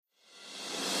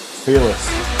Fearless.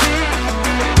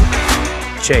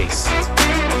 Chase.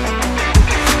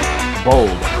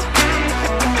 Bold.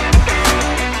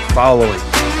 Following.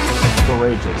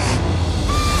 Courageous.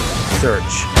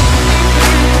 Search.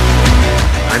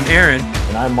 I'm Aaron.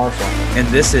 And I'm Marshall. And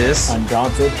this is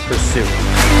Undaunted Pursuit.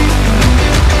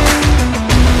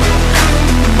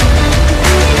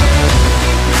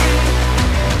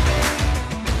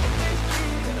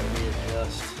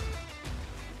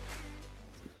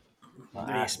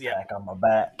 my ice pack on my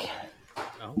back.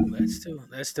 Oh,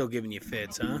 that's still giving you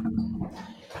fits, huh?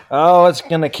 Oh, it's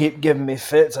gonna keep giving me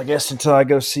fits, I guess, until I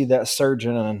go see that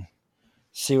surgeon and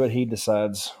see what he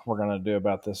decides we're gonna do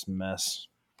about this mess.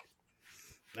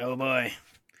 Oh boy.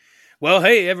 Well,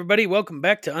 hey everybody, welcome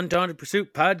back to Undaunted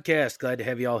Pursuit Podcast. Glad to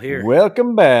have you all here.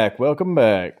 Welcome back. Welcome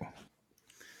back.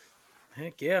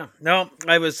 Heck yeah. No,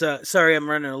 I was sorry I'm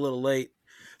running a little late.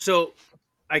 So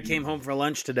I came home for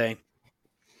lunch today.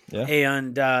 Yeah.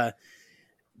 And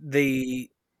the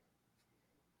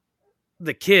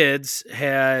kids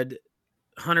had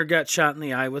Hunter got shot in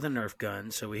the eye with a Nerf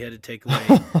gun, so we had to take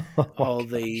away all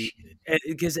the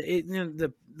because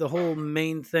the whole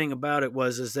main thing about it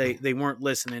was they weren't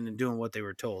listening and doing what they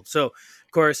were told. So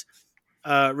of course,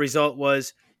 result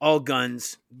was all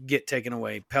guns get taken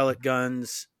away: pellet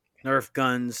guns, Nerf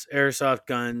guns, airsoft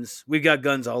guns. We've got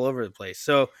guns all over the place.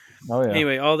 So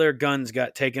anyway, all their guns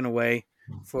got taken away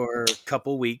for a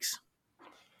couple weeks,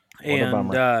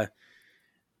 and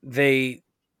they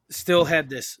still had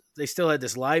this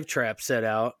live trap set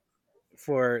out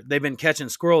for. They've been catching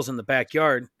squirrels in the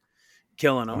backyard,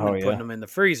 killing them and putting them in the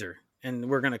freezer, and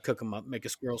we're gonna cook them up, make a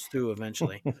squirrel stew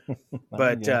eventually.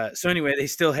 But so anyway, they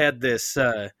still had this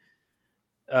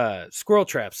squirrel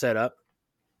trap set up,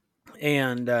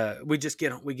 and we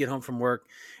get home from work,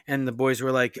 and the boys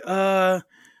were like, was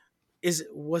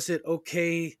it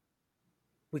okay?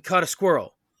 We caught a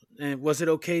squirrel, and was it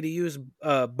okay to use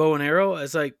bow and arrow? I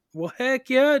was like, well, heck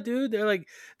yeah, dude. They're like,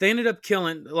 they ended up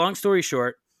killing. Long story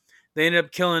short, they ended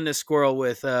up killing this squirrel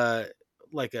with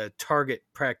like a target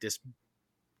practice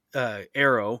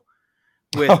arrow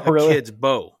with a kid's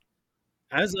bow.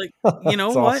 I was like, you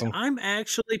know what? Awesome. I'm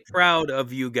actually proud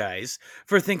of you guys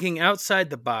for thinking outside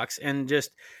the box and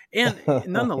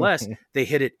nonetheless, they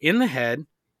hit it in the head,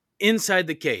 inside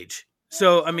the cage.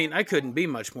 So, I mean, I couldn't be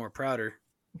much more prouder.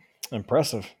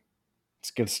 Impressive.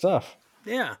 It's good stuff.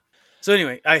 Yeah. So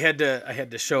anyway, I had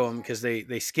to show them because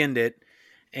they skinned it,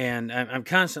 and I'm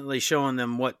constantly showing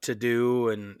them what to do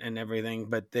and everything,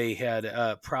 but they had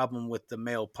a problem with the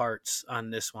male parts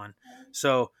on this one.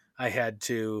 So I had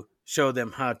to show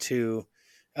them how to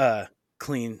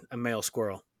clean a male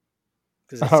squirrel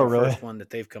because it's the first one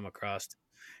that they've come across.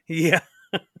 Yeah.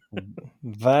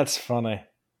 That's funny.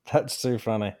 That's too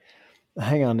funny.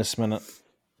 Hang on just a minute.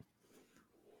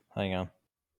 Hang on.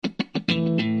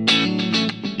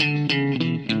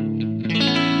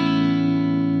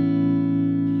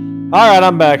 All right,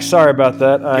 I'm back. Sorry about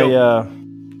that. I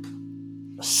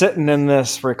sitting in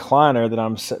this recliner that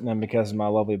I'm sitting in because of my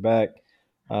lovely back.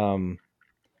 I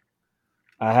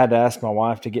had to ask my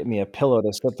wife to get me a pillow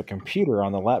to set the computer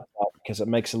on the laptop because it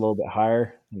makes it a little bit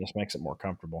higher and just makes it more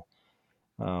comfortable.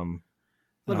 Looked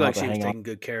like she was taking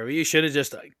good care of it. You should have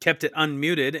just kept it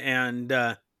unmuted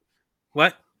and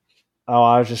what? Oh,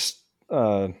 I was just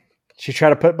she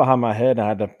tried to put it behind my head and I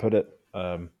had to put it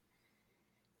under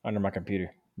my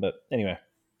computer. But anyway.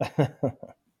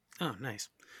 Oh, nice.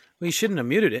 Well, you shouldn't have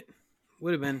muted it.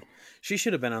 She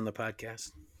should have been on the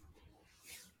podcast.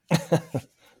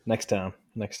 Next time,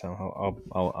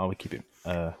 I'll keep it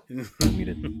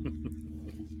muted.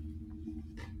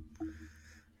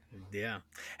 Yeah.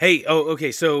 Hey. Oh,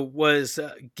 okay. So was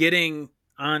getting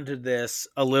onto this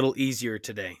a little easier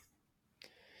today?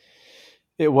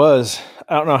 It was.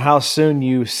 I don't know how soon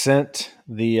you sent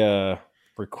the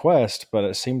request, but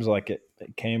it seems like it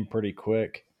came pretty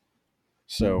quick.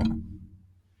 So,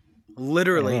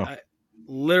 literally,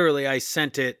 I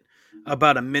sent it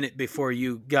about a minute before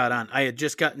you got on. I had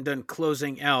just gotten done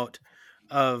closing out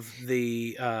of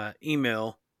the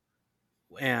email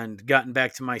and gotten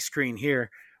back to my screen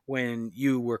here when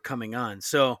you were coming on.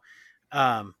 So,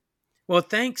 well,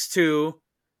 thanks to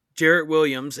Jarrett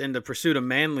Williams and the Pursuit of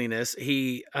Manliness,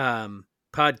 he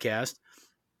podcast,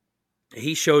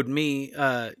 he showed me,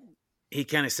 he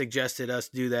kind of suggested us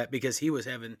do that because he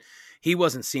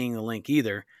wasn't seeing the link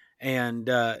either. And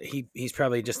he's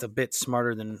probably just a bit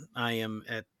smarter than I am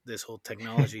at this whole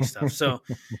technology stuff. So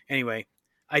anyway,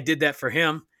 I did that for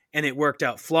him and it worked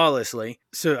out flawlessly.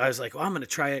 So I was like, well, I'm going to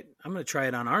try it. I'm going to try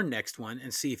it on our next one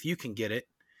and see if you can get it.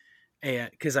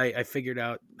 And because I figured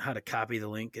out how to copy the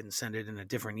link and send it in a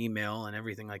different email and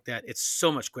everything like that. It's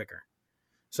so much quicker.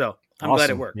 So I'm glad it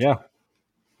Awesome. worked. Yeah.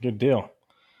 Good deal.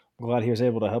 I'm glad he was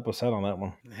able to help us out on that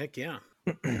one. Heck yeah.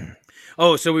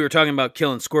 Oh, so we were talking about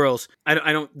killing squirrels.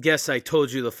 I don't guess I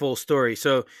told you the full story.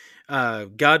 So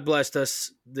God blessed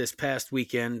us this past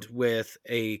weekend with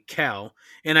a cow.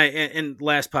 And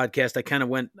last podcast, I kind of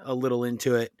went a little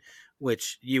into it,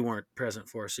 which you weren't present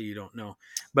for, so you don't know.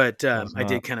 But I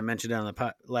did kind of mention it on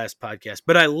the last podcast.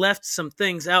 But I left some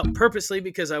things out purposely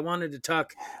because I wanted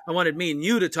me and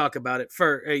you to talk about it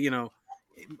for,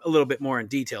 a little bit more in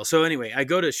detail. So anyway, I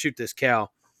go to shoot this cow.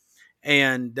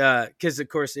 And because of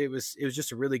course it was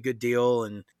just a really good deal,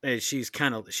 and she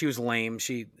was lame.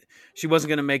 She wasn't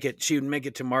going to make it. She would make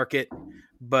it to market,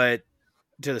 but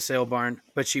to the sale barn,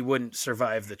 but she wouldn't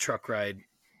survive the truck ride.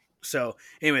 So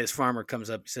anyway, this farmer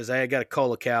comes up. He says, "I got to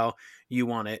cull a cow. You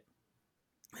want it?"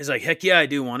 He's like, "Heck yeah, I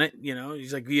do want it."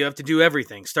 He's like, "You have to do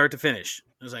everything, start to finish."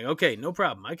 I was like, "Okay, no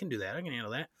problem. I can do that. I can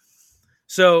handle that."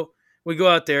 So we go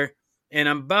out there, and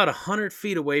I'm about 100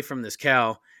 feet away from this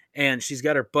cow. And she's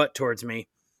got her butt towards me,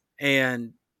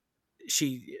 and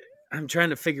I'm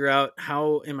trying to figure out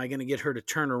how am I going to get her to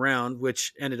turn around,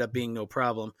 which ended up being no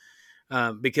problem.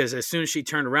 Because as soon as she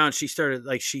turned around, she started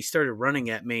running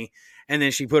at me, and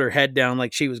then she put her head down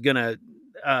like she was going to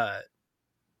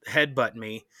headbutt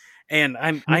me. And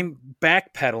I'm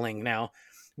backpedaling now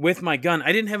with my gun.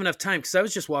 I didn't have enough time because I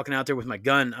was just walking out there with my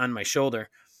gun on my shoulder,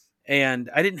 and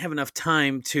I didn't have enough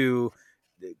time to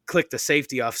click the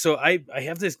safety off. So I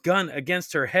have this gun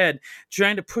against her head,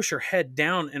 trying to push her head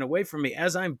down and away from me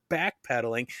as I'm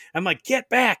backpedaling. I'm like, get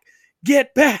back.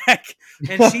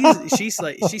 And she's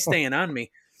staying on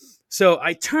me. So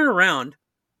I turn around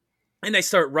and I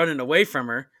start running away from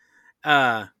her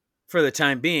for the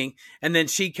time being. And then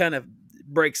she kind of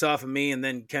breaks off of me and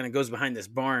then kind of goes behind this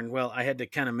barn. Well, I had to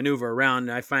kind of maneuver around,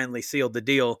 and I finally sealed the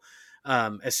deal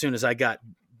as soon as I got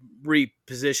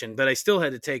repositioned, but I still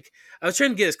had to I was trying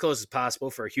to get as close as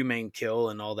possible for a humane kill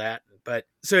and all that. But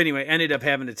so anyway, I ended up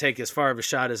having to take as far of a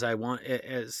shot as I want,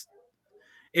 as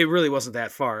it really wasn't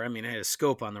that far. I mean, I had a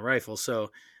scope on the rifle. So,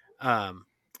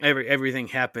 everything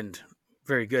happened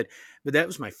very good, but that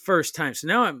was my first time. So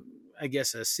now I'm, I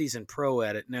guess, a seasoned pro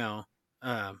at it now.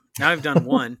 Now I've done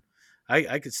one.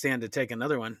 I could stand to take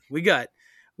another one. We got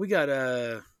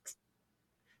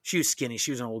she was skinny.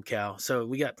 She was an old cow. So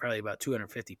we got probably about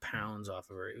 250 pounds off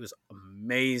of her. It was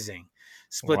amazing.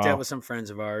 Split that with some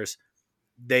friends of ours.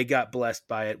 They got blessed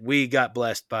by it. We got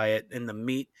blessed by it. And the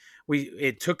meat, we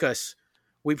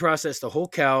processed the whole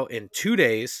cow in 2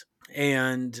 days,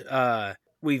 and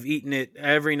we've eaten it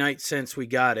every night since we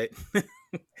got it,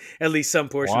 at least some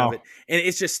portion of it. And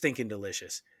it's just stinking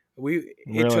delicious.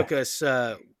 It took us,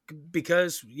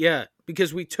 because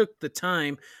we took the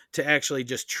time to actually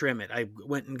just trim it. I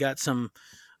went and got some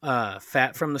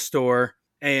fat from the store,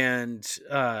 and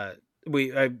I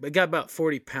got about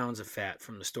 40 pounds of fat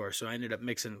from the store. So I ended up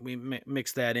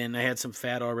mixed that in. I had some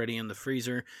fat already in the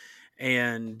freezer,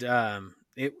 and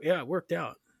it worked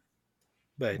out.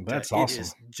 But that's awesome. It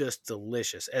is just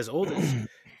delicious.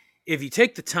 If you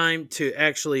take the time to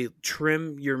actually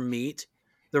trim your meat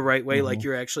the right way, like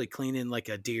you're actually cleaning like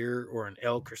a deer or an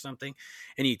elk or something,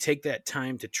 and you take that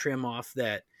time to trim off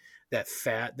that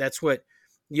fat. That's what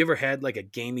you ever had, like a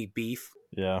gamey beef?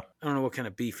 Yeah. I don't know what kind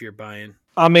of beef you're buying.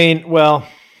 I mean, well,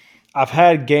 I've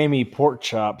had gamey pork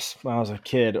chops when I was a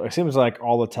kid. It seems like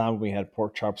all the time we had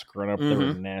pork chops growing up, they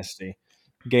were nasty.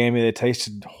 Gamey, they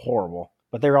tasted horrible,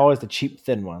 but they were always the cheap,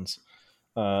 thin ones.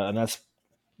 And that's,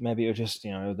 maybe it was just,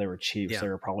 they were cheap, so they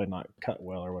were probably not cut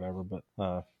well or whatever, but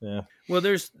yeah. Well,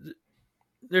 there's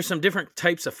some different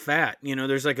types of fat.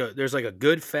 There's like a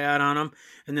good fat on them,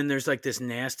 and then there's like this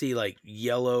nasty like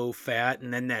yellow fat,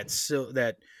 and then that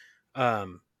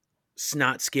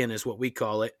snot skin is what we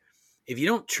call it. If you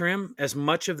don't trim as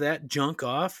much of that junk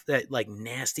off, that like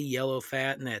nasty yellow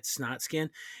fat and that snot skin,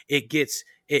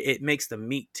 it makes the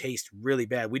meat taste really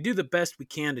bad. We do the best we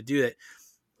can to do it,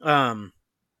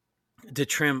 to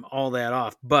trim all that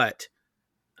off, but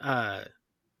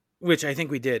which I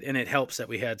think we did, and it helps that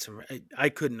we had some. I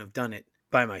couldn't have done it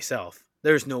by myself.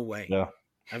 There's no way. Yeah.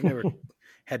 I've never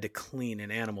had to clean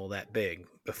an animal that big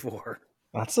before.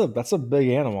 That's a big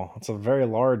animal. It's a very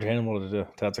large animal to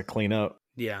have to clean up.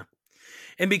 Yeah.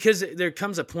 And because there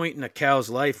comes a point in a cow's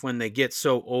life when they get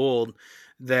so old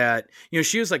that,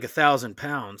 she was like 1,000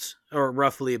 pounds, or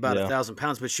roughly about 1,000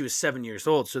 pounds, but she was 7 years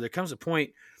old. So there comes a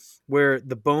point where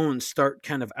the bones start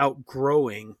kind of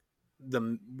outgrowing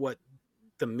the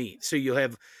meat. So you'll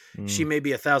have, she may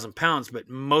be 1,000 pounds, but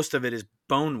most of it is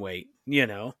bone weight,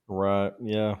 Right.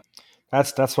 Yeah.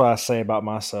 That's what I say about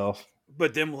myself.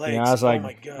 But them legs, oh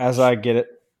my gosh.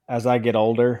 As I get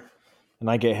older,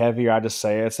 and I get heavier, I just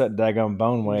say it's that daggone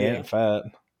bone weight. It ain't fat.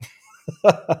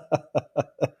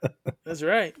 That's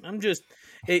right.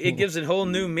 It gives a whole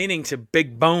new meaning to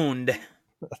big boned.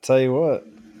 I tell you what,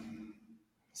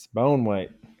 it's bone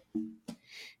weight.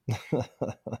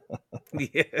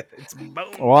 Yeah, it's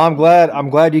bone. Well, I'm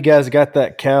glad you guys got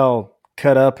that cow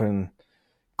cut up and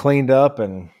cleaned up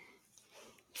and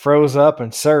froze up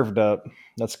and served up.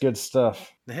 That's good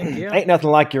stuff. Heck yeah. Ain't nothing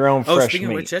like your own fresh speaking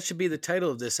meat. of which, that should be the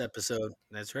title of this episode.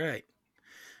 That's right.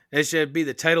 That should be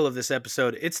the title of this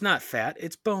episode. It's not fat,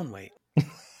 it's bone weight.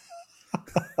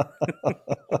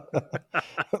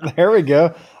 There we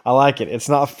go. I like it. It's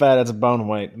not fat, it's bone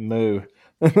weight. Moo.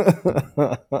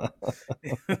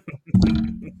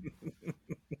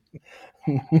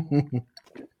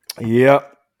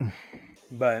 Yep.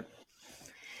 But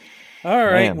all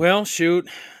right, man. Well, shoot.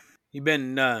 You've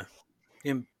been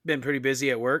pretty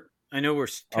busy at work. I know we're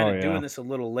kind of doing this a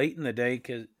little late in the day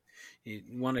because you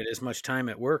wanted as much time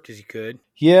at work as you could.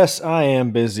 Yes, I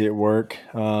am busy at work.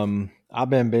 I've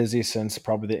been busy since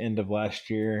probably the end of last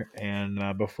year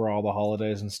and before all the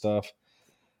holidays and stuff.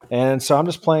 And so I'm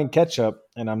just playing catch up,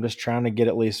 and I'm just trying to get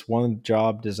at least one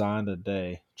job designed a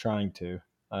day. Trying to,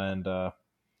 and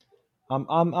I'm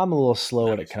a little slow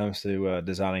when it comes to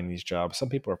designing these jobs. Some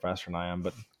people are faster than I am,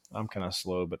 but I'm kind of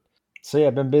slow. But so yeah,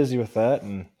 I've been busy with that,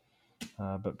 and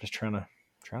but just trying to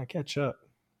catch up.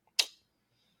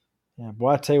 Yeah,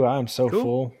 boy, I tell you what, I'm so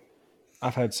full.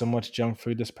 I've had so much junk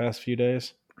food this past few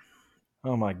days.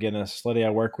 Oh my goodness, this lady I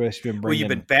work with, she's been bringing. Well, you've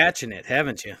been batching it,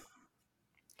 haven't you?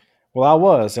 Well, I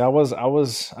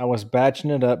was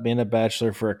batching it up, being a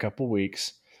bachelor for a couple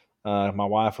weeks. My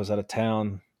wife was out of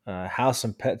town, house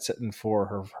and pet sitting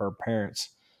for her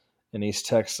parents in East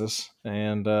Texas,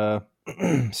 and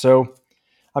so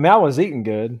I mean, I was eating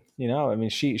good, you know. I mean,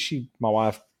 my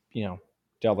wife, you know,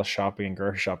 did all the shopping and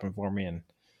grocery shopping for me, and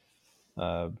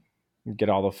get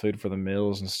all the food for the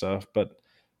meals and stuff. But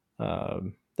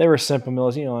they were simple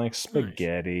meals, you know, like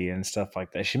spaghetti and stuff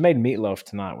like that. She made meatloaf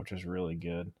tonight, which was really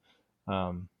good.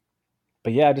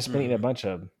 But yeah, I just been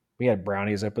eating we had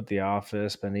brownies up at the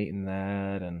office, been eating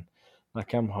that, and I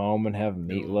come home and have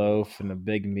meatloaf and a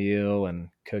big meal and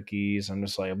cookies. I'm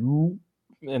just like,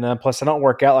 and plus I don't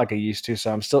work out like I used to,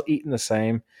 so I'm still eating the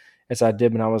same as I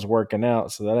did when I was working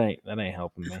out. So that ain't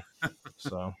helping me.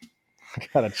 So I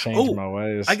gotta change my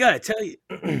ways. I gotta tell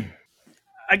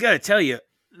you,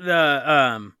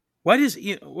 the why does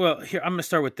well here I'm gonna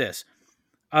start with this.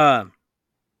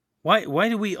 Why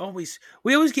do we always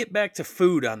get back to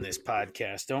food on this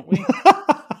podcast, don't we?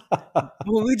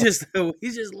 Well, we just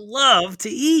love to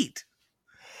eat.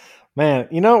 Man,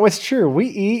 you know it's true. We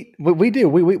eat. We do.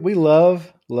 We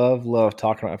love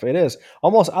talking about food. It is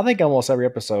I think almost every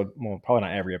episode. Well, probably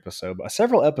not every episode, but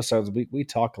several episodes. We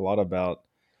talk a lot about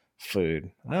food.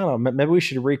 I don't know. Maybe we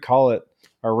should recall it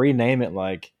or rename it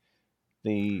like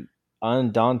the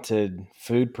Undaunted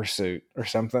Food Pursuit or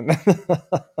something.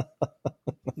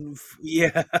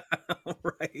 Yeah,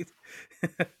 right.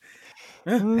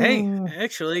 Hey,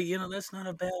 actually, you know, that's not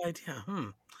a bad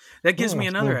idea. That gives me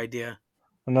another idea.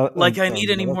 I need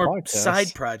any more podcast.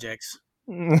 Side projects.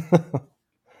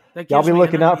 Y'all be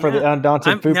looking out for the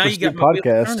Undaunted Food Pursuit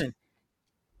podcast.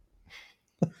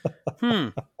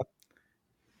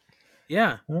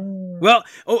 Yeah. Well,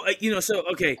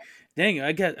 okay. Dang,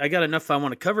 I got enough I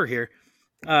want to cover here.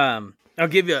 I'll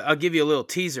give you a little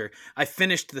teaser. I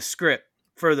finished the script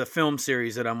for the film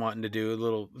series that I'm wanting to do, a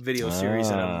little video series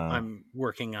that I'm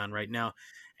working on right now.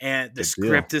 And the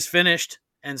script is finished.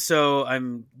 And so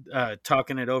I'm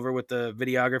talking it over with the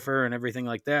videographer and everything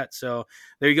like that. So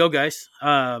there you go, guys.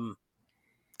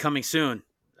 Coming soon.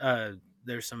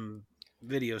 There's some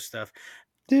video stuff.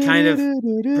 Kind of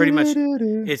pretty much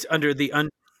it's under the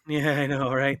yeah, I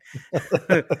know, right?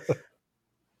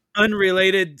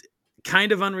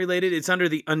 Kind of unrelated. It's under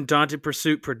the Undaunted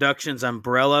Pursuit Productions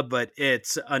umbrella, but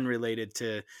it's unrelated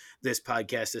to this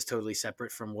podcast. It's totally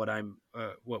separate from what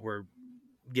we're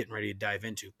getting ready to dive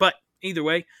into. But either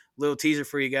way, little teaser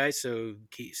for you guys. So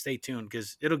stay tuned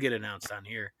because it'll get announced on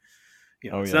here.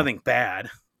 You know, it's nothing bad,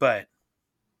 but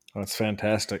that's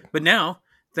fantastic. But now,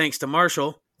 thanks to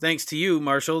Marshall, thanks to you,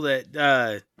 Marshall,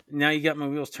 that now you got my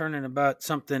wheels turning about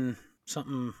something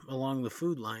along the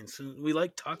food line. So we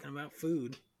like talking about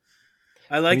food.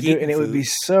 I like eating food. And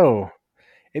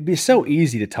it'd be so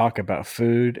easy to talk about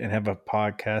food and have a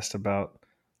podcast about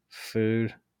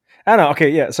food. I don't know. Okay,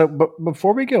 yeah. So, but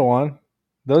before we go on,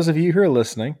 those of you who are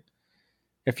listening,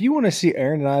 if you want to see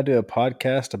Aaron and I do a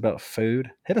podcast about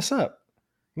food, hit us up.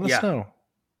 Let us know.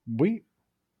 We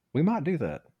might do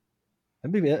that.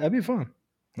 That'd be fun.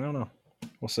 I don't know.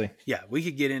 We'll see. Yeah, we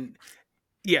could get in.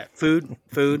 Yeah, food,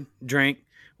 drink.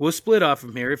 We'll split off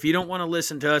from here. If you don't want to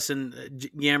listen to us and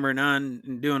yammering on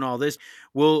and doing all this,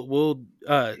 we'll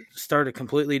start a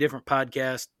completely different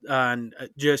podcast on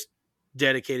just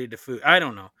dedicated to food. I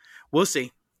don't know. We'll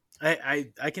see.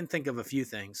 I can think of a few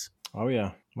things. Oh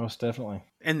yeah, most definitely.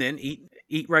 And then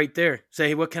eat right there. Say,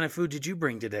 hey, what kind of food did you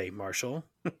bring today, Marshall?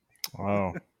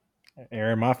 Oh,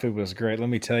 Aaron, my food was great. Let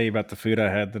me tell you about the food I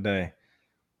had today.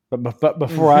 But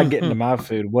before I get into my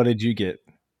food, what did you get?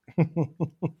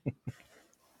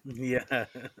 Yeah,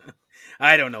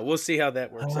 I don't know. We'll see how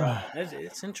that works out.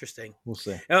 It's interesting. We'll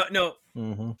see. No.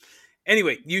 Mm-hmm.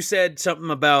 Anyway, you said something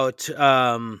about.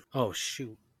 Oh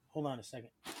shoot! Hold on a second.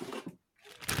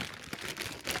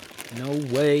 No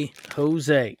way,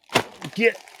 Jose.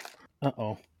 Get.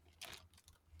 Uh-oh.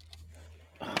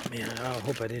 Oh man, I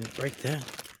hope I didn't break that.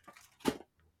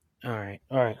 All right.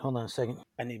 Hold on a second.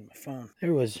 I need my phone.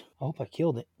 There it was. I hope I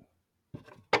killed it.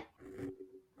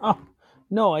 Oh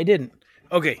no, I didn't.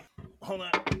 Okay, hold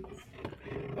on.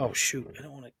 Oh shoot! I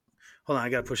don't want to. Hold on, I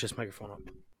gotta push this microphone up.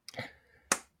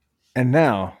 And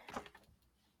now,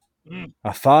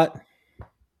 a thought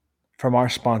from our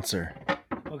sponsor.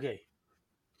 Okay.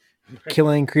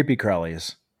 Killing creepy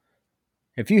crawlies.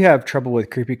 If you have trouble with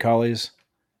creepy crawlies,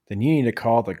 then you need to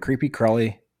call the Creepy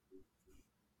Crawly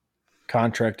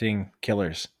Contracting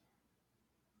Killers.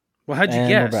 Well, how'd you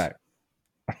guess? We're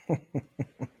back.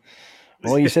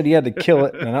 Well, you said you had to kill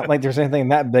it, and I don't think there's anything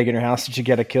that big in your house that you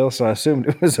got to kill, so I assumed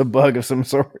it was a bug of some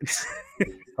sort.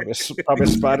 Probably a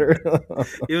spider.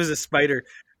 It was a spider.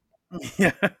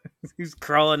 Yeah, he's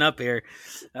crawling up here.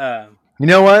 You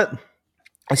know what?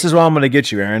 This is what I'm going to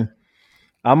get you, Aaron.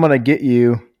 I'm going to get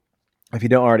you, if you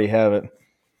don't already have it,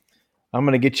 I'm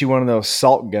going to get you one of those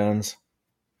salt guns,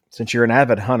 since you're an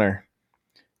avid hunter.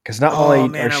 Because not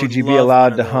only should you be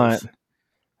allowed to hunt,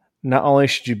 not only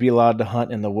should you be allowed to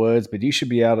hunt in the woods, but you should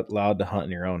be allowed to hunt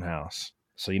in your own house.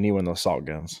 So you need one of those salt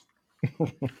guns.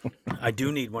 I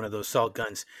do need one of those salt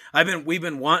guns. We've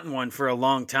been wanting one for a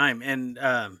long time, and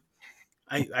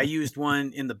I used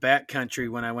one in the backcountry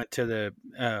when I went to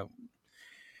the.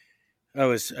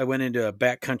 I went into a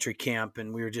backcountry camp,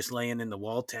 and we were just laying in the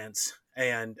wall tents,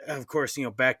 and of course,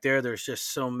 back there's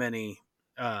just so many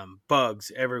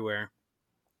bugs everywhere,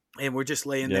 and we're just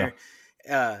laying there.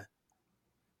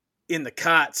 In the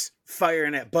cots,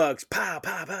 firing at bugs, pow,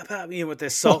 pow, pow, pow, with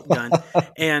this salt gun,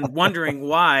 and wondering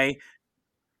why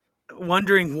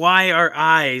our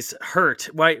eyes hurt.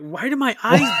 Why do my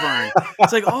eyes burn?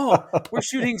 It's like, oh, we're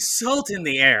shooting salt in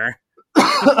the air.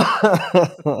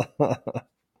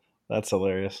 That's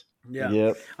hilarious. Yeah.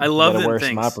 Yep. I love them wear things.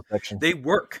 Some eye protection. They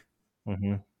work.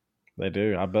 Mm-hmm. They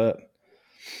do. I bet.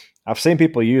 I've seen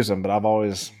people use them, but I've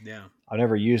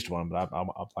never used one, but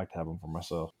I'd like to have them for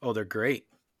myself. Oh, they're great.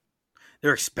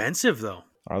 They're expensive though.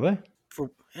 Are they?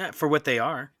 For what they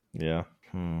are. Yeah.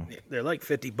 They're like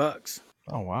 $50.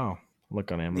 Oh wow!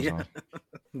 Look on Amazon.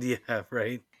 Yeah,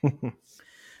 right.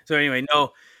 So anyway,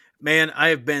 no, man, I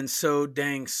have been so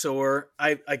dang sore.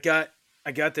 I got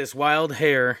this wild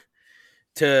hair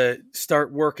to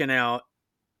start working out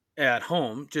at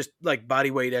home, just like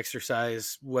body weight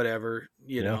exercise, whatever,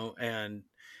 you know, and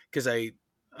because I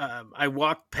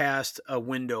walked past a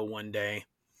window one day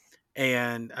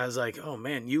and I was like, oh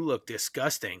man, you look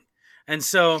disgusting. And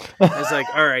so I was like,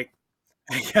 all right,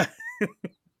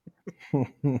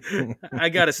 I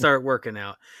got to start working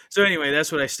out. So anyway,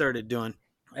 that's what I started doing.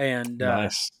 And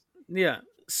nice. Yeah.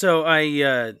 So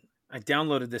I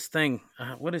downloaded this thing.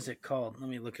 What is it called? Let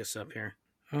me look this up here.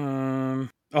 Oh,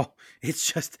 it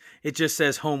just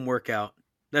says home workout.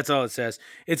 That's all it says.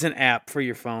 It's an app for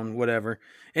your phone, whatever.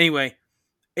 Anyway,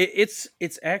 it's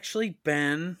actually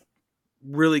been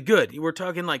really good. We're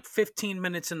talking like 15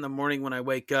 minutes in the morning when I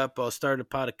wake up. I'll start a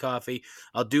pot of coffee.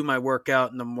 I'll do my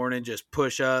workout in the morning, just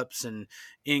push-ups and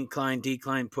incline,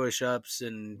 decline push-ups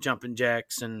and jumping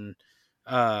jacks and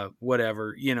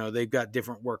whatever. They've got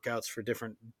different workouts for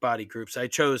different body groups. I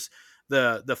chose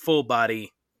the full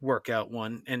body workout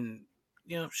one, and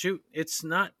shoot, it's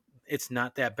not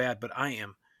that bad, but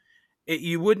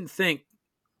you wouldn't think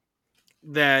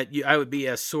that I would be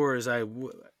as sore as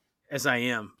I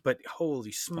am, but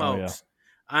holy smokes.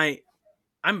 Oh, yeah.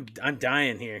 I'm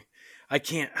dying here. I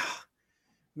can't.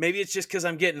 Maybe it's just because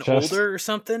I'm getting older or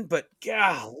something, but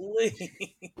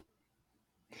golly.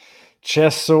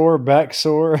 Chest sore, back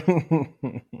sore.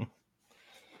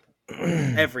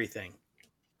 Everything.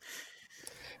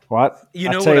 What?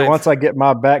 Once I get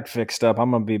my back fixed up,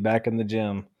 I'm going to be back in the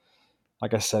gym.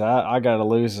 Like I said, I got to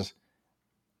lose.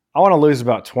 I want to lose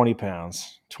about 20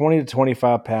 pounds. 20 to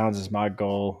 25 pounds is my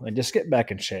goal. And just get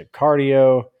back in shape.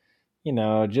 Cardio,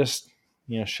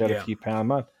 shed a few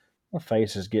pounds. My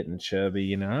face is getting chubby.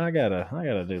 You know, I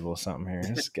gotta do a little something here.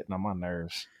 It's getting on my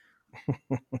nerves.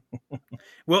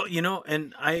 Well,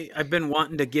 and I've been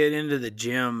wanting to get into the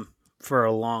gym for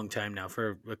a long time now,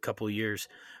 for a couple years,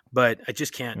 but I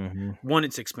just can't. Mm-hmm. One,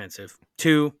 it's expensive.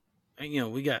 Two,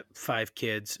 we got 5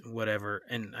 kids, whatever,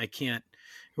 and I can't.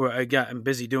 I'm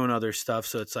busy doing other stuff,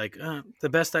 so it's like the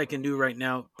best I can do right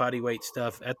now, body weight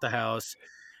stuff at the house,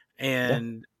 Yeah.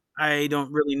 and I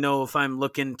don't really know um,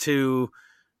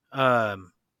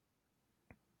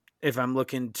 if I'm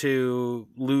looking to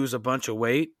lose a bunch of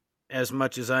weight as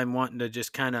much as I'm wanting to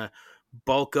just kind of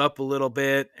bulk up a little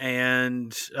bit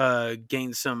and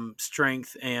gain some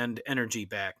strength and energy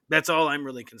back. That's all I'm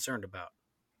really concerned about.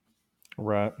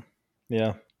 Right.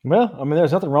 Yeah. Well, I mean,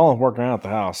 there's nothing wrong with working out at the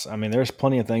house. I mean, there's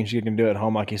plenty of things you can do at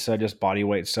home, like you said, just body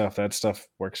weight stuff. That stuff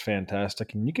works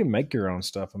fantastic, and you can make your own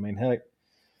stuff. I mean, heck,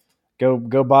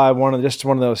 go buy one of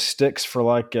those sticks for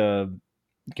like you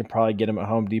can probably get them at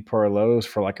Home Depot or Lowe's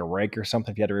for like a rake or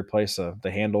something. If you had to replace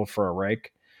the handle for a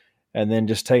rake, and then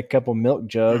just take a couple milk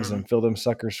jugs Mm-hmm. and fill them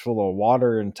suckers full of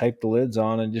water and tape the lids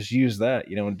on and just use that,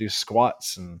 and do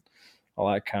squats and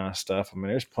all that kind of stuff. I mean,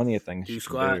 there's plenty of things Do you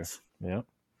can do. squats. Yeah.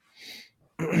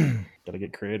 Gotta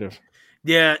get creative.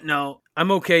 Yeah, no, I'm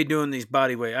okay doing these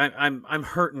body weight. I'm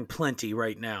hurting plenty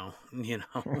right now.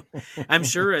 I'm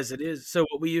sure as it is. So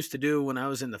what we used to do when I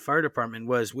was in the fire department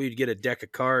was we'd get a deck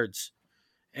of cards,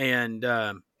 and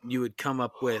you would come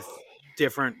up with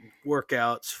different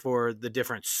workouts for the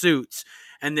different suits,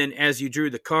 and then as you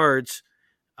drew the cards,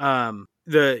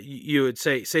 you would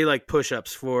say like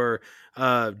push-ups for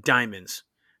diamonds,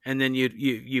 and then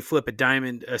you flip a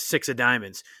diamond, a 6 of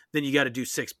diamonds, then you got to do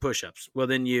 6 push-ups. Well,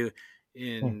 then you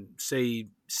in say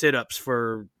sit-ups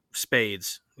for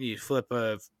spades, you flip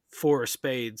a 4 of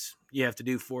spades, you have to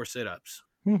do 4 sit-ups.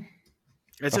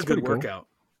 That's a good pretty cool. workout.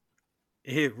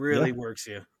 It really works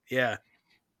you. Yeah.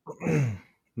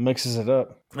 Mixes it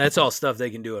up. That's all stuff they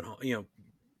can do at home.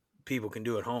 People can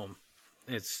do at home.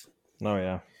 Oh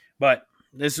yeah. But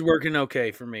this is working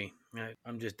okay for me.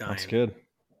 I'm just dying. That's good.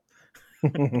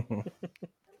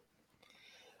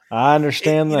 I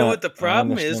understand that. You know what the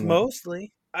problem is?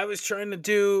 Mostly, I was trying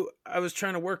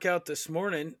to work out this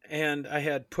morning, and I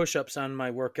had push-ups on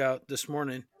my workout this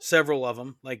morning. Several of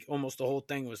them, like almost the whole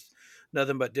thing was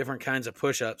nothing but different kinds of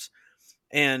push-ups.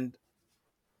 And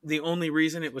the only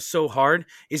reason it was so hard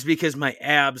is because my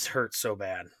abs hurt so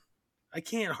bad. I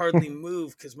can't hardly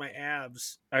move because my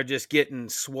abs are just getting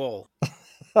swole.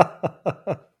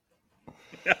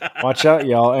 Watch out,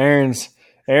 y'all. Aaron's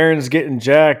getting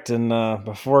jacked, and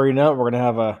before you know it, we're gonna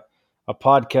have a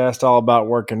podcast all about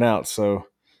working out. So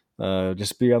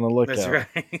just be on the lookout. That's right.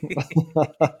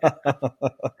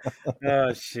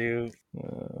 Oh shoot.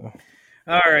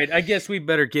 All right, I guess we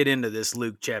better get into this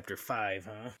Luke chapter 5,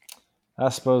 huh? I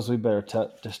suppose we better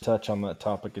just touch on that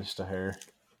topic just a hair.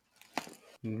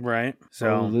 Right.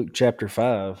 So Luke chapter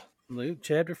 5. Luke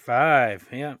chapter 5.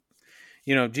 Yeah.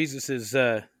 Jesus is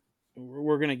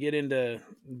we're going to get into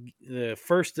the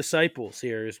first disciples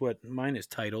here is what mine is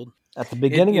titled. At the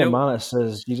beginning of mine, it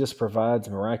says Jesus provides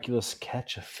miraculous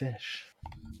catch of fish.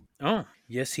 Oh,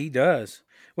 yes, he does.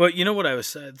 Well, you know what I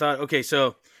thought? Okay,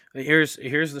 so here's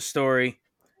the story.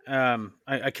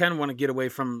 I kind of want to get away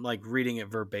from like reading it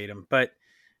verbatim, but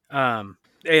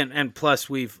and plus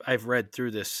I've read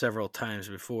through this several times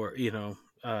before,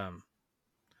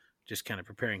 just kind of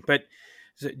preparing. But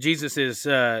Jesus is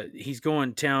he's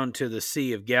going down to the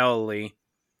Sea of Galilee,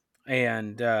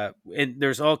 and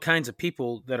there's all kinds of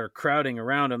people that are crowding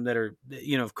around him that are,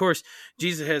 of course,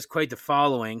 Jesus has quite the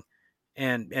following,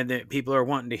 and that people are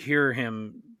wanting to hear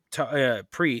him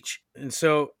preach. And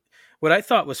so what I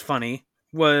thought was funny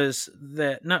was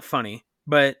that, not funny,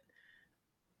 but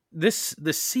the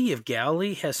Sea of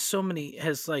Galilee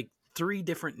has like 3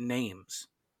 different names.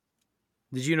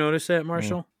 Did you notice that,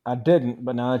 Marshall? I didn't,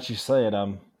 but now that you say it,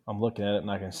 I'm looking at it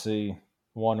and I can see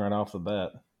one right off the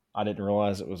bat. I didn't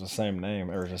realize it was the same name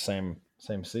or the same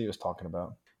sea it was talking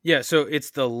about. Yeah, so it's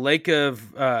the Lake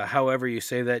of however you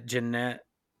say that,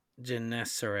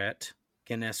 Gennesaret,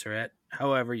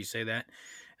 however you say that.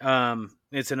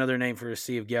 It's another name for the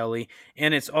Sea of Galilee,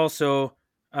 and it's also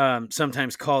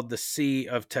sometimes called the Sea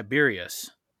of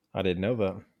Tiberias. I didn't know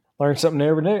that. Learn something new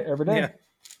every day. Yeah.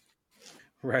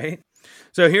 Right.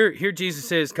 So here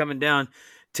Jesus is coming down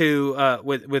to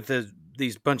with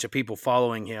these bunch of people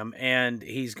following him, and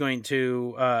he's going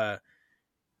to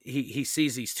he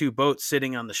sees these 2 boats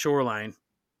sitting on the shoreline,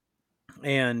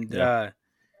 and the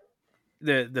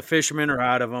fishermen are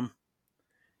out of them,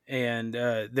 and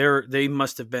they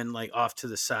must have been like off to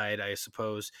the side, I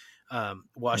suppose,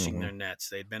 washing their nets.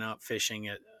 They'd been out fishing,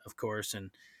 of course,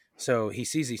 and So he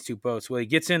sees these two boats. Well, he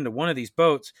gets into one of these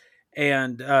boats,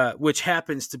 and which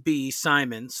happens to be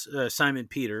Simon's, Simon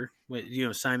Peter.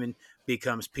 Simon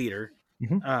becomes Peter.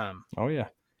 Mm-hmm. Um, Oh yeah.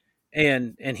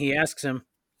 and he asks him,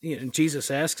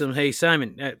 Jesus asks him, "Hey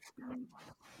Simon,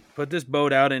 put this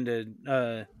boat out into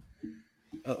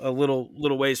a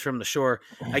little ways from the shore."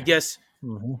 I guess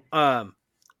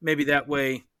maybe that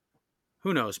way.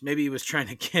 Who knows? Maybe he was trying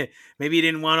to get. Maybe he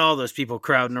didn't want all those people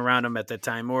crowding around him at the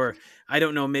time, or I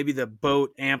don't know. Maybe the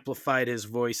boat amplified his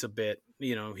voice a bit.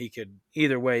 He could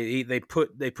either way. They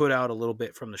put out a little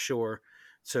bit from the shore,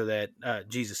 so that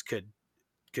Jesus could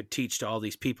teach to all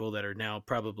these people that are now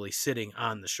probably sitting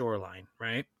on the shoreline,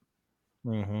 right?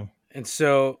 Mm-hmm. And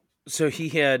so he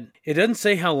had. It doesn't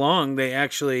say how long he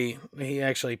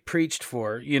actually preached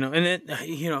for. And it.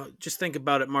 Just think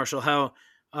about it, Marshall. How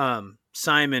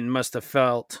Simon must have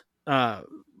felt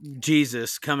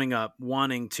Jesus coming up,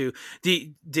 wanting to.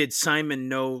 Did Simon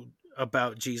know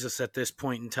about Jesus at this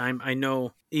point in time? I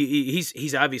know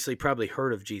he's obviously probably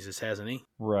heard of Jesus, hasn't he?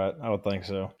 Right, I would think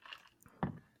so.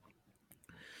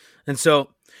 And so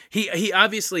he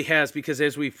obviously has, because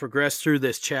as we progress through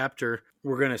this chapter,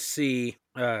 we're going to see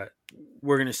the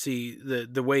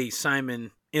way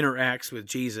Simon interacts with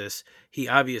Jesus. He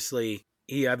obviously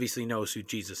knows who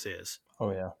Jesus is.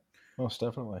 Oh yeah, most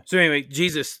definitely. So anyway,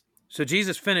 Jesus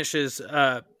finishes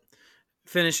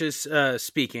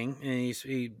speaking,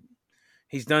 and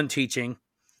he's done teaching,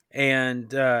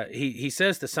 and he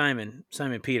says to Simon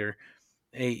Peter,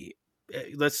 "Hey,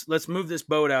 let's move this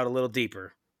boat out a little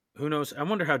deeper." Who knows? I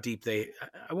wonder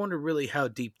really how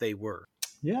deep they were.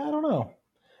 Yeah, I don't know.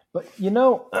 But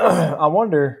I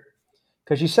wonder,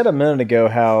 because you said a minute ago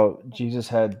how Jesus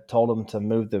had told him to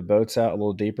move the boats out a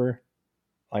little deeper,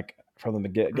 like from the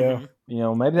get-go.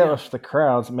 Mm-hmm. Maybe that was for the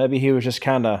crowds. Maybe he was just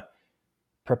kind of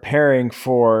preparing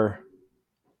for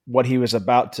what he was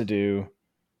about to do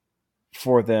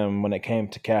for them when it came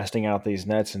to casting out these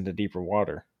nets into deeper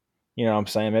water. You know what I'm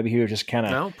saying? Maybe he was just kind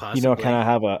of, kind of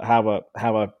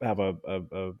have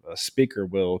a speaker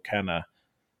will kind of,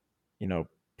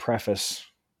 preface,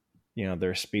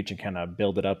 their speech and kind of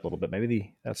build it up a little bit.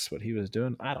 Maybe that's what he was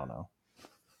doing. I don't know.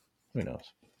 Who knows?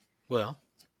 Well,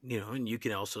 and you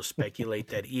can also speculate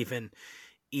that even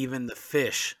the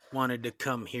fish wanted to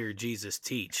come hear Jesus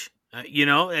teach.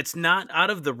 It's not out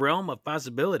of the realm of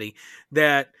possibility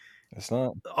that it's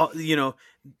not.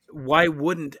 Why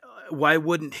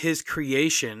wouldn't his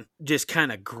creation just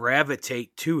kind of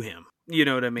gravitate to him? You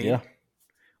know what I mean? Yeah.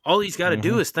 All he's got to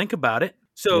do is think about it.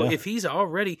 So if he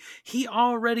already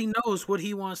knows what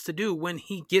he wants to do when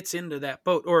he gets into that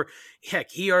boat, or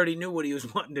heck, he already knew what he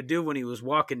was wanting to do when he was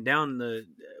walking down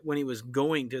when he was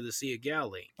going to the Sea of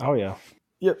Galilee. Oh yeah.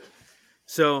 Yep.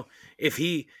 So if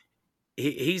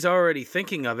he's already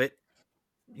thinking of it,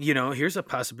 here's a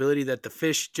possibility that the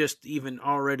fish just even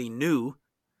already knew,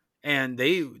 and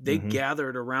they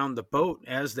gathered around the boat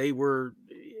as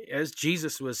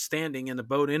Jesus was standing in the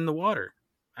boat in the water.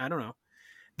 I don't know.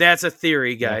 That's a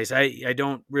theory, guys. Yeah. I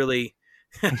don't really.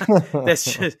 That's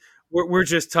just we're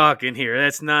just talking here.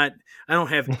 That's not. I don't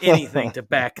have anything to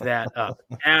back that up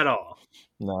at all.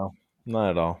 No,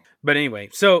 not at all. But anyway,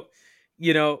 so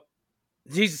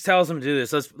Jesus tells him to do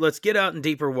this. Let's get out in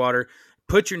deeper water.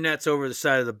 Put your nets over the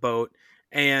side of the boat,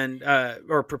 and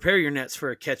or prepare your nets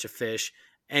for a catch of fish,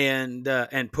 and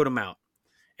put them out.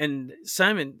 And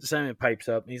Simon pipes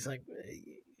up, and he's like,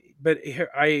 "But here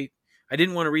I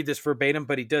didn't want to read this verbatim,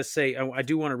 but he does say, I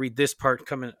do want to read this part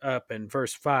coming up in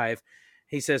verse 5.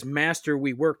 He says, 'Master,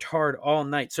 we worked hard all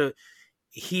night.'" So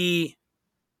he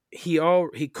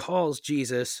calls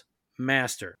Jesus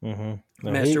Master. Mm-hmm.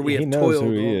 No, Master, we have toiled.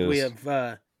 We have,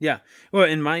 Well,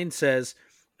 and mine says,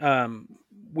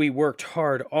 "We worked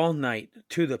hard all night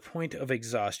to the point of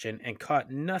exhaustion and caught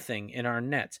nothing in our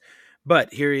nets."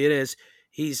 But here it is.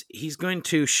 He's going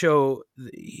to show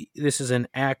this is an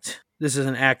act. This is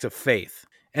an act of faith.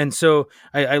 And so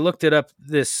I looked it up.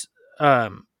 This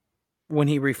when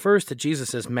he refers to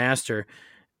Jesus as Master,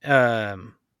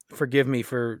 forgive me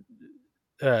for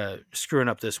screwing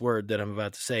up this word that I'm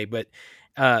about to say, but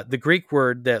the Greek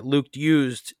word that Luke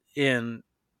used in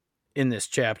this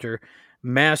chapter,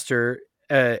 Master,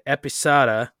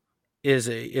 episada, is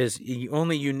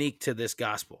only unique to this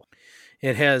gospel.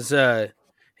 It has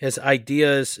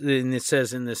ideas, and it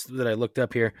says in this that I looked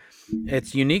up here,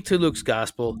 it's unique to Luke's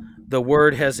gospel. The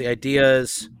word has the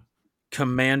ideas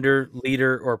commander,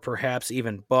 leader, or perhaps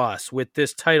even boss. With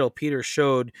this title, Peter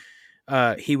showed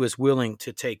he was willing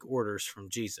to take orders from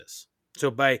Jesus. So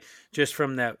by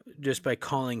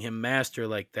calling him Master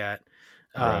like that,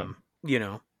 right.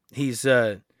 He's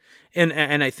and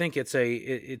I think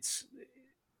it's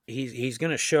he's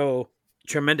going to show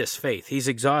tremendous faith. He's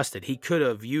exhausted. He could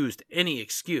have used any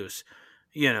excuse.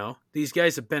 These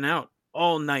guys have been out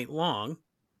all night long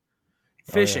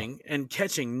fishing and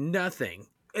catching nothing.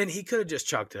 And he could have just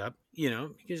chalked it up, He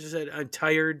could have said, I'm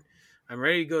tired. I'm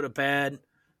ready to go to bed.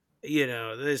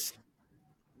 There's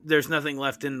nothing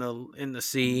left in the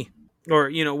sea. Or,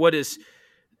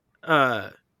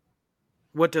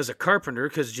 what does a carpenter,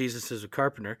 because Jesus is a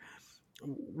carpenter,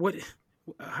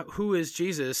 who is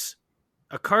Jesus,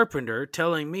 a carpenter,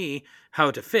 telling me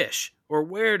how to fish or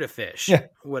where to fish? Yeah.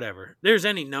 Whatever. There's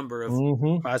any number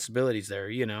of possibilities there,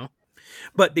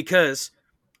 But because,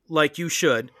 like you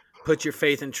should, put your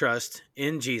faith and trust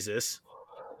in Jesus,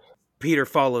 Peter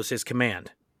follows his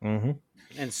command. Mm-hmm.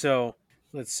 And so,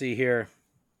 let's see here.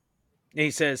 He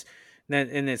says,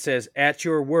 and it says, at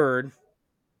your word,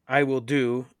 I will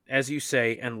do as you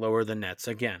say, and lower the nets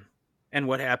again. And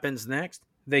what happens next?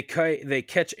 They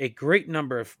catch a great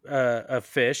number of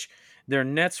fish.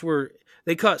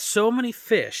 They caught so many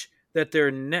fish that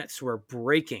their nets were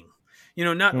breaking.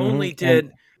 Not only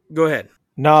did... Go ahead.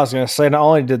 No, I was going to say, not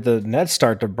only did the nets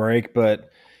start to break,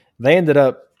 but they ended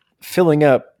up filling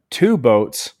up 2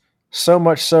 boats, so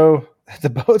much so that the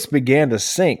boats began to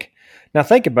sink. Now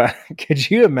think about it. Could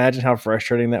you imagine how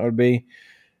frustrating that would be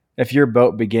if your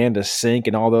boat began to sink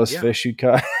and all those fish you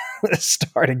caught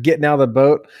started getting out of the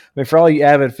boat? I mean, for all you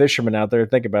avid fishermen out there,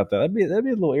 think about that. That'd be a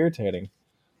little irritating.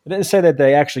 It didn't say that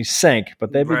they actually sank,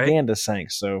 but they began to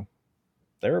sink. So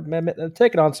they're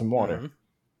taking on some water.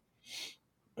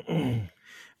 Mm-hmm.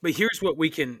 But here's what we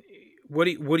can. What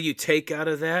do you take out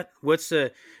of that?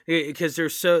 Because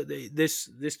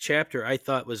this chapter I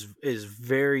thought is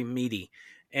very meaty,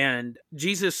 and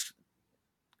Jesus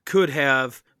could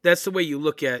have. That's the way you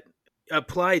look at.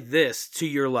 Apply this to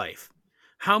your life.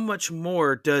 How much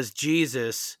more does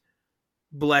Jesus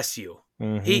bless you?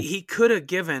 Mm-hmm. He could have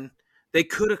given. They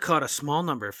could have caught a small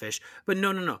number of fish, but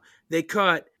no. They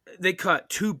caught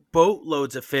 2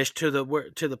 boatloads of fish to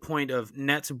the point of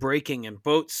nets breaking and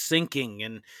boats sinking,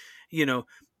 and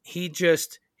he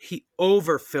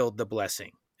overfilled the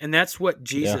blessing, and that's what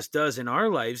Jesus does in our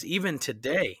lives even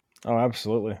today. Oh,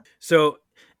 absolutely. So,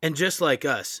 and just like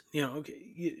us,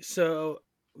 so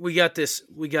we got this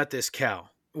cow.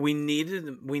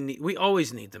 We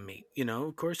always need the meat.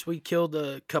 Of course, we killed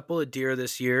a couple of deer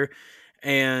this year,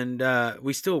 and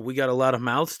we got a lot of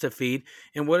mouths to feed.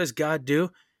 And what does God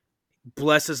do?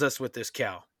 Blesses us with this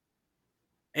cow.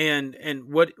 And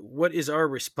what is our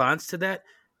response to that?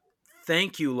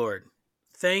 Thank you, Lord.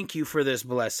 Thank you for this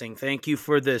blessing. Thank you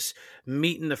for this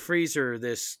meat in the freezer.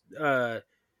 This,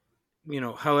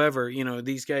 however,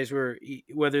 these guys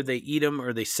whether they eat them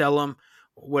or they sell them,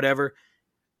 whatever.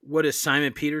 What does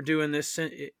Simon Peter do in this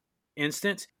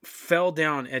instance? Fell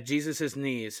down at Jesus'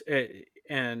 knees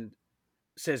and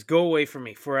says, "Go away from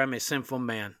me, for I'm a sinful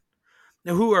man."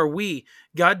 Now, who are we?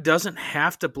 God doesn't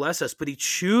have to bless us, but he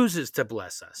chooses to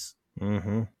bless us.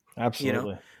 Mm-hmm.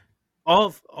 Absolutely.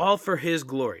 All for his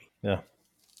glory. Yeah.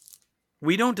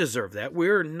 We don't deserve that.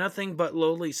 We're nothing but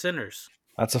lowly sinners.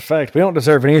 That's a fact. We don't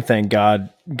deserve anything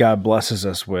God blesses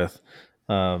us with.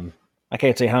 I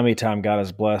can't say how many times God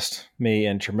has blessed me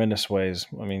in tremendous ways.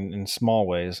 I mean, in small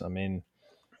ways. I mean,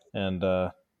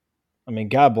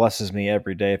 God blesses me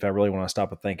every day if I really want to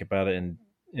stop and think about it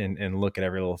and look at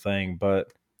every little thing. But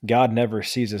God never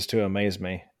ceases to amaze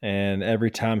me. And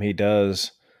every time he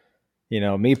does,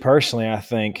 me personally, I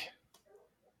think,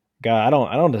 God,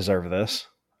 I don't deserve this.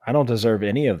 I don't deserve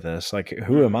any of this. Like,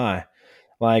 who am I?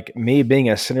 Like, me being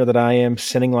a sinner that I am,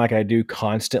 sinning like I do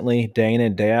constantly, day in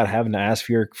and day out, having to ask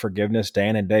for your forgiveness day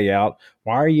in and day out.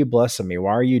 Why are you blessing me?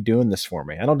 Why are you doing this for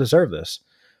me? I don't deserve this.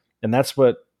 And that's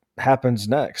what happens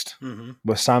next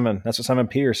with Simon. That's what Simon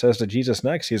Peter says to Jesus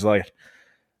next. He's like,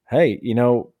 hey,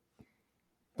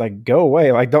 like, go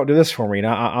away. Like, don't do this for me.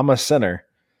 I'm a sinner.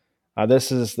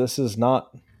 This is not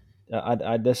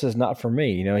for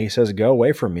me. He says, go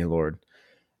away from me, Lord.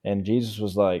 And Jesus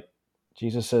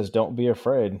says, don't be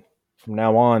afraid. From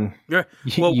now on,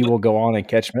 you will go on and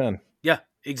catch men. Yeah,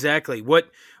 exactly. What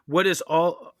is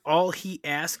all he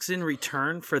asks in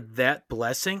return for that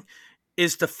blessing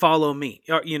is to follow me.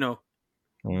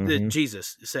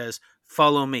 Jesus says,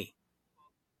 follow me.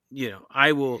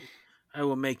 I will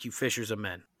make you fishers of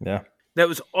men. Yeah. That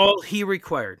was all he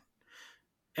required.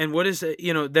 And what is it?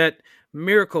 That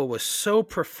miracle was so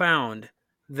profound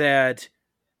that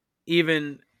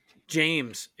even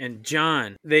James and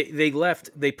John,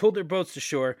 they pulled their boats to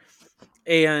shore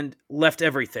and left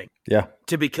everything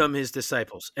to become his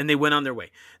disciples. And they went on their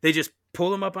way. They just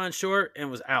pulled them up on shore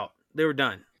and was out. They were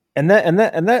done. And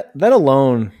that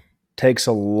alone takes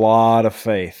a lot of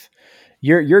faith.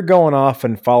 you're going off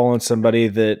and following somebody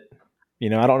that, I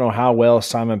don't know how well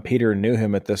Simon Peter knew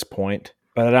him at this point,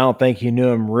 but I don't think he knew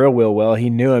him real well. He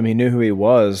knew him, he knew who he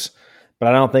was, but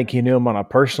I don't think he knew him on a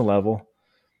personal level,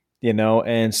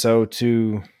 and so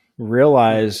to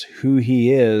realize who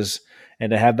he is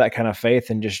and to have that kind of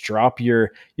faith and just drop you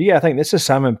gotta think this is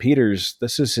Simon Peter's,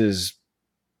 this is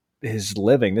his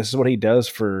living. This is what he does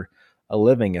for a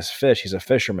living, is fish. He's a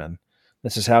fisherman.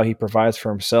 This is how he provides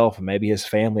for himself and maybe his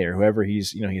family or whoever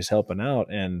he's helping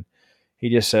out. And he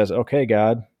just says, "Okay,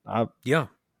 God, Yeah.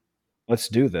 let's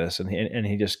do this," and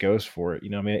he just goes for it.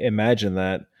 I mean, imagine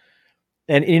that.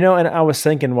 And I was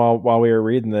thinking while we were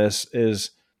reading this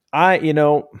is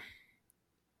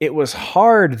it was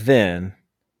hard then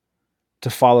to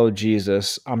follow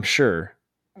Jesus. I'm sure,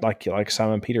 like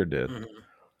Simon Peter did,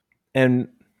 and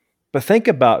but think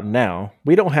about now.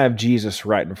 We don't have Jesus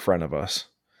right in front of us.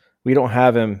 We don't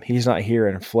have him. He's not here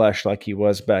in flesh like he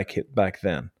was back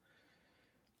then.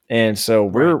 And so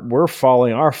we're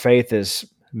following. Our faith is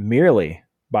merely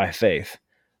by faith,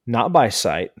 not by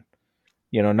sight,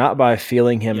 not by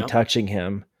feeling him, touching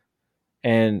him.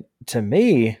 And to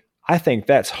me, I think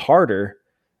that's harder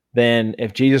than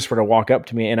if Jesus were to walk up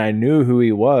to me and I knew who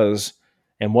he was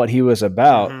and what he was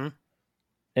about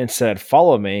and said,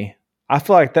 "Follow me." I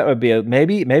feel like that would be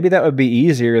maybe that would be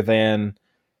easier than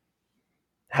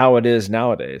how it is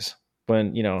nowadays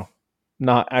when,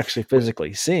 not actually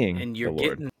physically seeing and you're the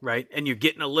Lord. getting right, and you're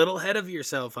getting a little ahead of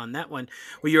yourself on that one.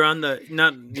 Well, you're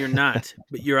not,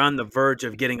 but you're on the verge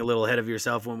of getting a little ahead of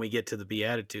yourself when we get to the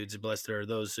Beatitudes. Blessed are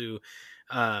those who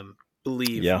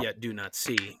believe yet do not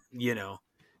see. Yeah.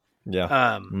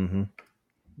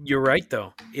 You're right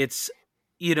though. It's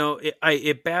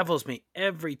it baffles me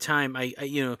every time I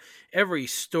every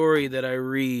story that I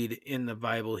read in the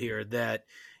Bible here that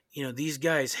these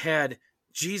guys had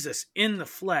Jesus in the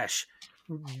flesh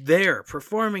there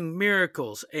performing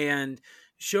miracles and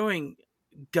showing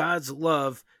God's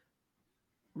love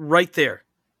right there,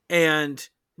 and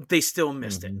they still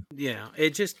missed it. It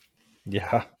just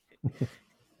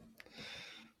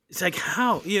it's like,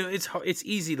 how it's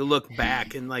easy to look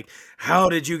back and like, how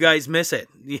did you guys miss it?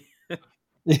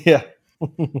 Yeah.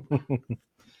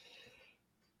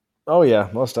 Oh yeah,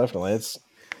 most definitely. I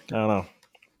don't know.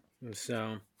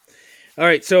 So, all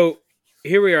right. So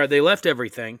here we are. They left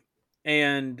everything.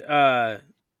 And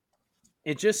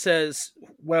it just says,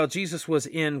 while Jesus was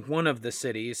in one of the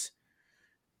cities,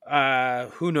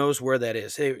 who knows where that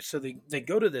is. So they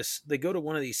go to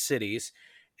one of these cities,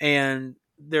 and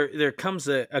there comes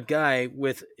a guy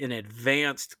with an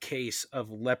advanced case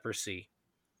of leprosy.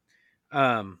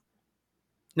 Now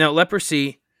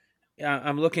leprosy,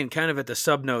 I'm looking kind of at the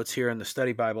subnotes here in the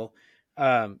study Bible.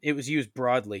 It was used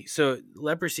broadly. So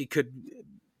leprosy could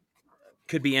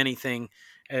be anything,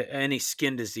 any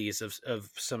skin disease of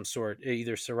some sort,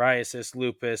 either psoriasis,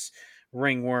 lupus,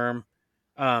 ringworm.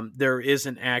 There is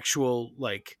an actual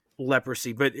like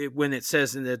leprosy, but when it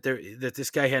says that this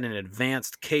guy had an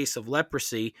advanced case of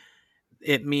leprosy,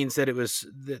 it means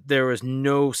that there was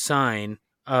no sign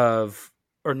of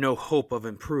or no hope of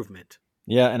improvement.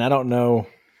 Yeah, and I don't know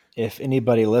if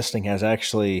anybody listening has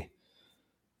actually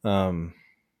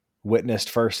witnessed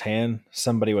firsthand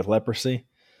somebody with leprosy.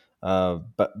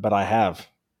 But I have.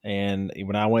 And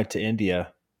when I went to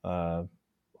India on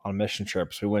mission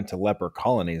trips, we went to leper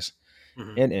colonies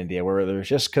in India, where there's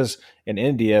just because in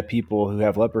India, people who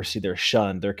have leprosy, they're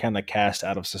shunned. They're kind of cast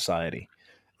out of society.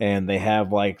 And they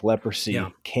have like leprosy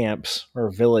camps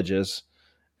or villages.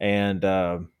 And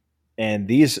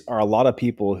these are a lot of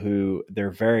people who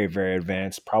they're very, very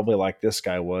advanced, probably like this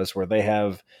guy was, where they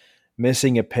have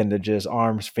missing appendages,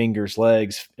 arms, fingers,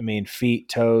 legs, feet,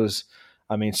 toes.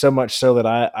 So much so that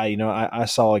I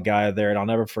saw a guy there, and I'll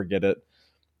never forget it,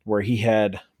 where he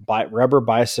had rubber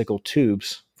bicycle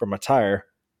tubes from a tire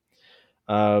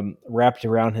wrapped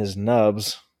around his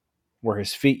nubs where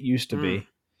his feet used to be,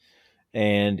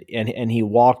 and he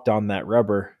walked on that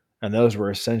rubber, and those were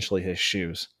essentially his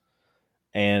shoes.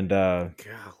 And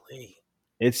golly,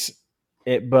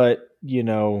 but in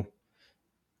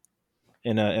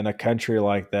a country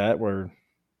like that where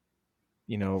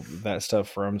that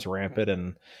stuff runs rampant,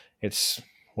 and it's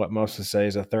what most would say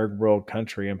is a third world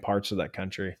country in parts of that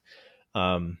country.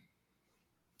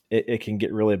 It can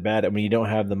get really bad. And when you don't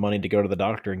have the money to go to the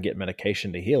doctor and get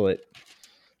medication to heal it,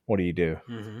 what do you do?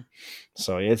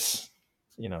 So it's,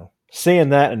 seeing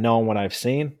that and knowing what I've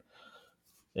seen,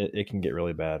 it can get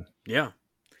really bad. Yeah.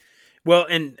 Well,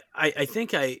 and I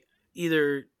think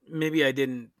maybe I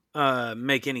didn't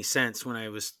make any sense when I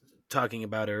was talking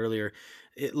about it earlier.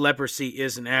 Leprosy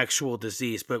is an actual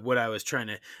disease, but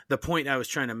the point I was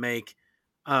trying to make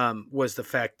was the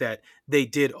fact that they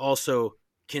did also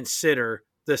consider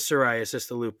the psoriasis,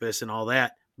 the lupus, and all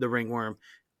that, the ringworm.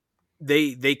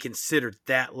 They considered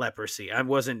that leprosy. I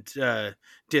wasn't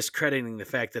discrediting the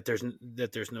fact that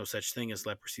there's no such thing as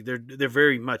leprosy. There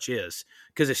very much is,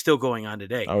 because it's still going on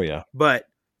today. Oh yeah. But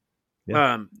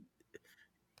Yeah.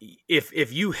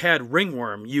 If you had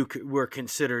ringworm, were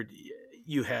considered,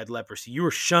 you had leprosy. You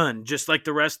were shunned just like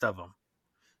the rest of them,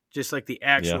 just like the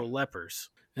actual lepers.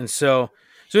 And so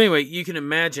anyway, you can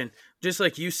imagine, just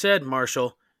like you said,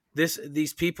 Marshall,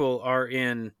 these people are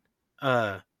in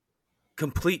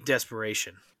complete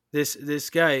desperation.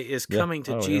 This guy is coming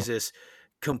to Jesus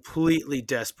completely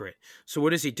desperate. So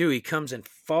what does he do? He comes and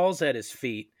falls at his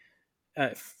feet,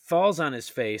 falls on his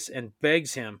face, and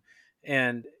begs him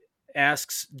and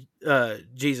asks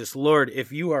Jesus, Lord,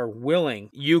 if you are willing,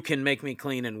 you can make me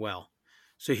clean and well.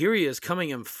 So here he is coming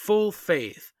in full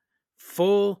faith,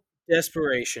 full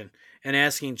desperation, and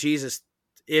asking Jesus,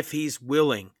 if he's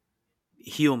willing,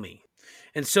 heal me.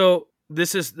 And so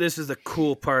this is the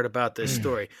cool part about this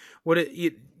story. What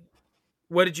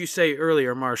did you say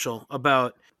earlier, Marshall,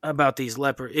 about these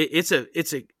lepers? It's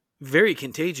a very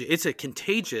contagious. It's a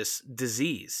contagious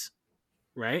disease,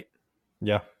 right?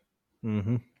 Yeah.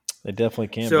 Mm-hmm. It definitely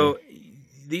can. So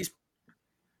these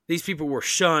people were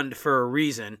shunned for a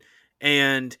reason,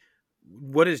 and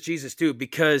what does Jesus do?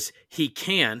 Because he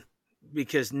can,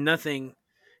 because nothing.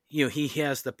 He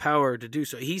has the power to do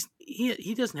so.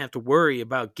 He doesn't have to worry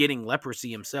about getting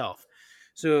leprosy himself.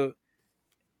 So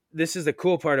this is the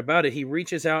cool part about it. He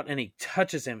reaches out and he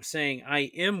touches him, saying,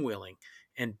 I am willing.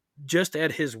 And just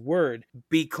at his word,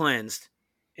 be cleansed.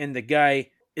 And the guy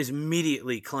is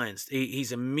immediately cleansed.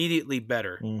 He's immediately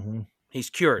better. Mm-hmm. He's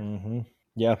cured. Mm-hmm.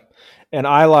 Yeah. And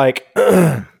I like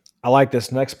I like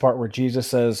this next part where Jesus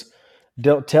says,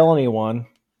 don't tell anyone,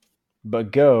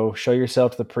 but go, show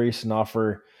yourself to the priest and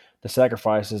offer the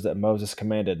sacrifices that Moses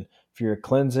commanded for your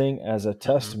cleansing as a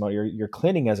testimony, your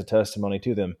cleaning as a testimony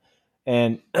to them.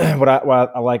 And what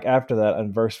I like after that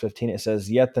in verse 15, it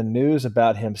says, yet the news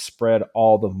about him spread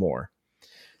all the more.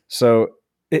 So,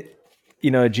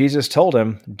 Jesus told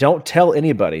him, don't tell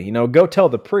anybody, go tell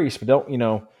the priest, but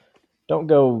don't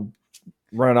go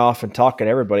run off and talk at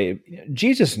everybody.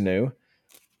 Jesus knew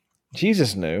what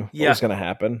was going to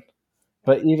happen.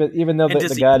 But even though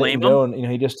the guy didn't go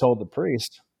and he just told the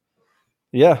priest.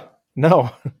 Yeah, no,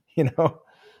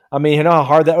 I mean, you know how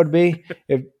hard that would be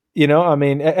if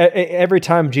every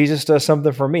time Jesus does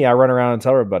something for me, I run around and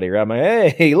tell everybody, right? I'm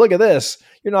like, hey, look at this!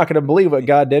 You're not going to believe what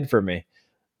God did for me,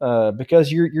 because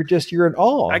you're in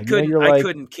awe. I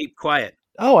couldn't keep quiet.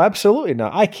 Oh, absolutely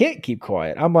not! I can't keep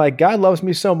quiet. I'm like, God loves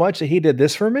me so much that He did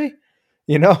this for me.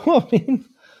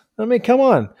 I mean, come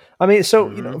on. I mean,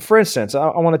 so, for instance, I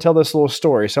want to tell this little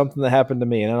story, something that happened to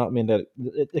me, and I don't mean that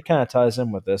it kind of ties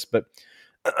in with this, but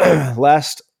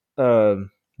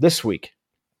this week,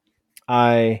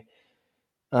 I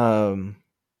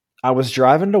was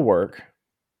driving to work,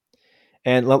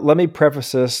 and let me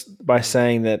preface this by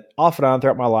saying that off and on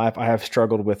throughout my life, I have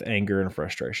struggled with anger and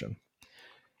frustration.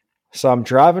 So I'm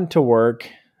driving to work,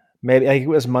 I think it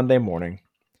was Monday morning,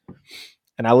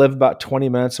 and I live about 20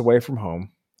 minutes away from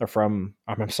home.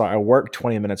 I work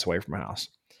 20 minutes away from my house.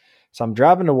 So I'm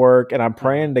driving to work and I'm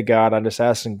praying to God. I'm just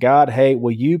asking God, hey,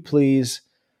 will you please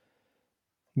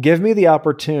give me the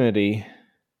opportunity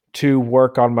to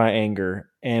work on my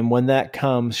anger? And when that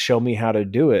comes, show me how to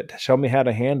do it. Show me how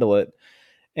to handle it.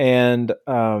 And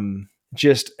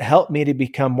just help me to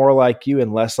become more like you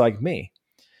and less like me.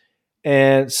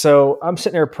 And so I'm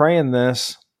sitting there praying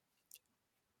this.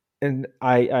 And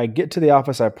I get to the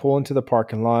office. I pull into the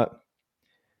parking lot.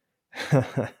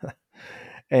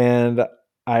 And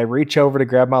I reach over to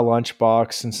grab my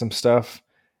lunchbox and some stuff,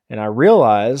 and I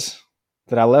realize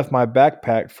that I left my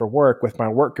backpack for work with my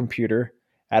work computer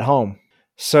at home.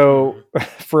 So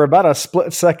for about a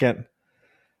split second,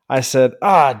 I said,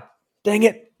 dang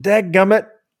it, dadgummit.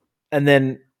 And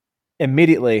then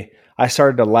immediately I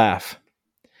started to laugh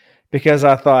because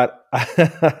I thought,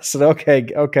 I said,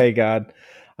 okay, God.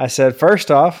 I said,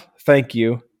 first off, thank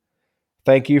you.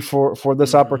 Thank you for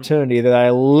this opportunity that I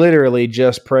literally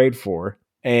just prayed for,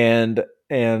 and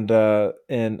we're going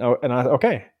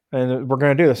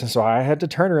to do this. And so I had to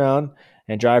turn around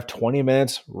and drive 20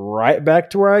 minutes right back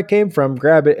to where I came from,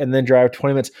 grab it, and then drive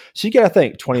 20 minutes. So you got to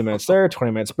think 20 minutes there,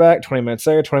 20 minutes back, 20 minutes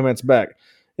there, 20 minutes back.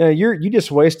 You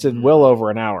just wasted well over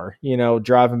an hour,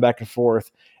 driving back and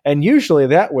forth. And usually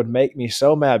that would make me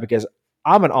so mad because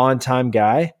I'm an on-time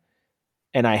guy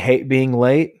and I hate being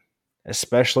late,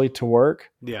 especially to work.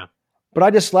 Yeah. But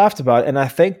I just laughed about it, and I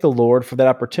thank the Lord for that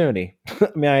opportunity. I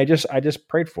mean, I just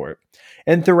prayed for it.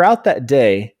 And throughout that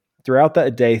day, throughout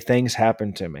that day, things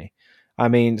happened to me. I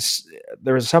mean,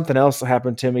 there was something else that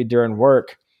happened to me during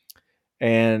work,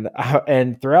 and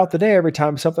throughout the day, every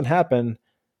time something happened,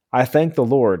 I thanked the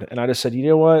Lord, and I just said, you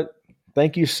know what?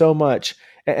 Thank you so much.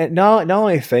 And not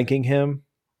only thanking Him,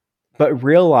 but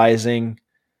realizing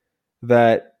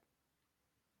that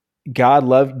God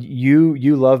loved you.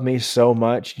 You love me so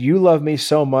much. You love me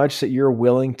so much that you're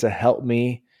willing to help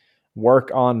me work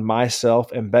on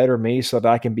myself and better me so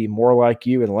that I can be more like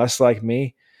you and less like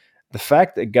me. The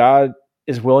fact that God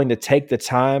is willing to take the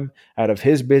time out of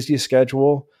His busy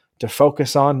schedule to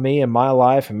focus on me and my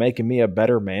life and making me a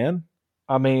better man.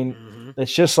 I mean,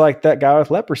 it's just like that guy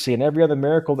with leprosy and every other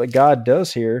miracle that God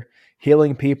does here,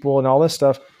 healing people and all this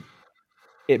stuff.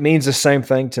 It means the same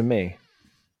thing to me.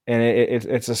 And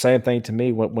it's the same thing to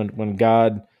me when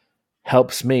God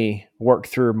helps me work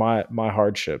through my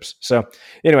hardships. So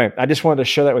anyway, I just wanted to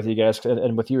share that with you guys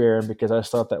and with you, Aaron, because I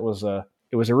just thought that was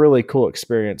it was a really cool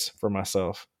experience for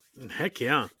myself. Heck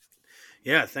yeah.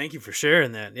 Yeah. Thank you for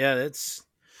sharing that. Yeah.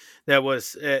 That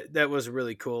was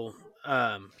really cool.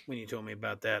 When you told me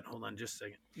about that, hold on just a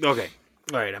second. Okay.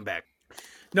 All right. I'm back.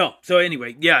 No. So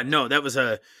anyway, yeah, no, that was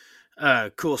a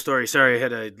cool story. Sorry. I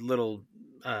had a little,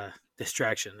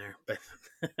 distraction there, but,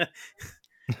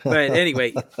 but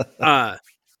anyway,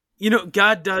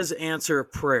 God does answer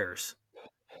prayers.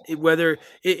 Whether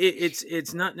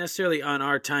it's not necessarily on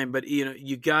our time, but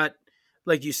you got,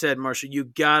 like you said, Marshall, you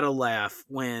gotta laugh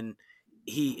when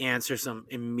He answers them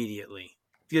immediately,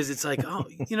 because it's like, oh,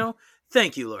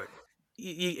 thank you, Lord,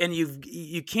 and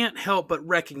you can't help but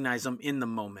recognize them in the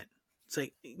moment. It's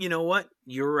like, you know what,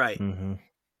 you're right. Mm-hmm.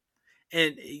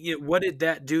 And what did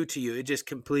that do to you? It just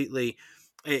completely,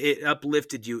 it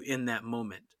uplifted you in that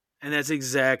moment, and that's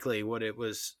exactly what it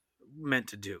was meant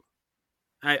to do.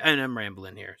 And I'm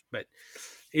rambling here, but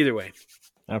either way,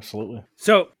 Absolutely.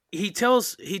 so he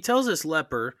tells this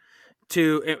leper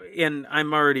to, and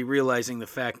I'm already realizing the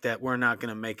fact that we're not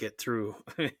going to make it through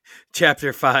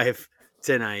chapter 5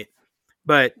 tonight,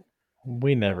 but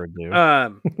We never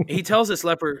do. he tells this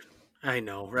leper, I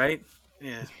know, right?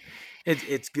 Yeah,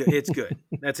 it's good. It's good.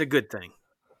 That's a good thing.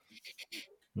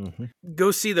 Mm-hmm.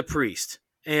 Go see the priest.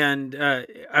 And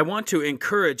I want to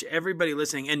encourage everybody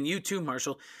listening, and you too,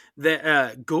 Marshall,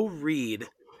 that go read.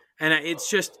 And it's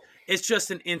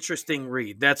just an interesting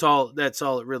read. That's all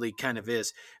it really kind of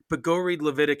is. But go read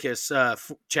Leviticus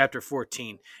chapter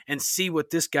 14 and see what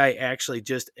this guy actually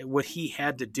what he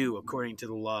had to do according to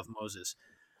the law of Moses.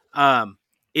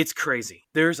 It's crazy.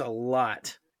 There's a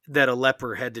lot that a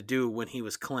leper had to do when he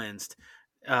was cleansed.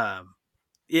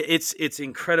 It's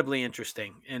incredibly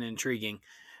interesting and intriguing.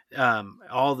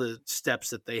 All the steps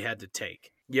that they had to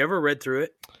take. You ever read through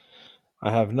it?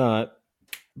 I have not,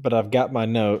 but I've got my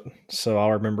note, so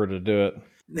I'll remember to do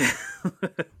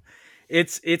it.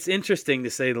 It's interesting to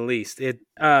say the least. Let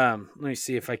me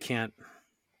see if I can't.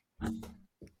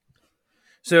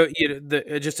 So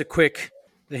just a quick.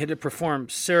 They had to perform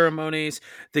ceremonies.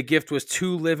 The gift was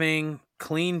 2 living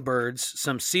clean birds,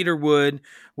 some cedar wood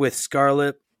with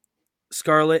scarlet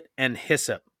and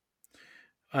hyssop,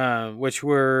 which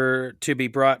were to be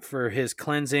brought for his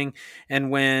cleansing. And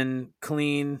when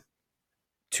clean,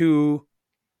 2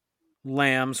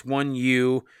 lambs, 1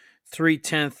 ewe,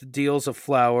 3/10 deals of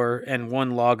flour, and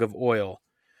 1 log of oil.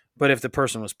 But if the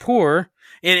person was poor,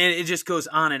 and it just goes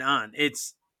on and on.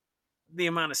 It's the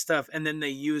amount of stuff, and then they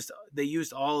used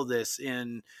all of this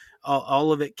in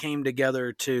all of it came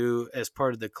together as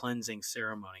part of the cleansing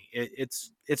ceremony.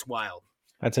 It's wild.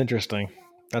 That's interesting.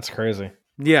 That's crazy.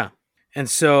 Yeah. And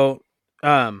so,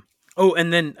 and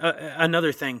then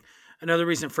another thing, another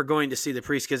reason for going to see the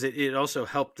priest, because it also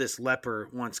helped this leper,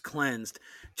 once cleansed,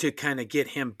 to kind of get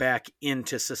him back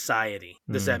into society.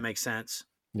 Does that make sense?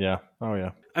 Yeah. Oh,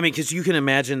 yeah. I mean, because you can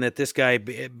imagine that this guy,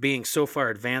 being so far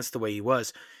advanced the way he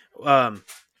was,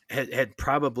 had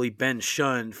probably been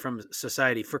shunned from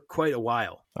society for quite a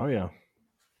while. Oh, yeah.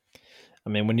 I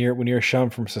mean, when you're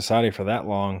shunned from society for that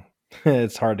long,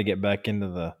 it's hard to get back into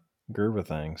the groove of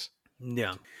things.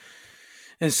 Yeah.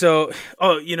 And so,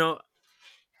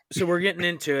 so we're getting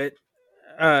into it.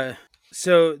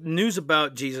 So news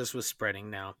about Jesus was spreading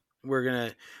now.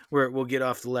 We'll get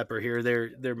off the leper here.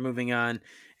 They're moving on,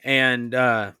 and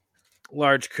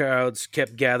large crowds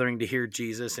kept gathering to hear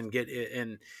Jesus and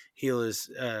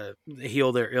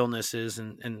heal their illnesses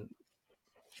and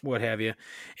what have you.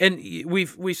 And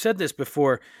we've said this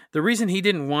before. The reason he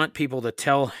didn't want people to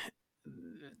tell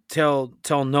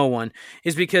no one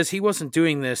is because he wasn't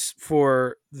doing this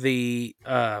for the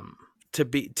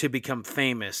to become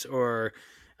famous or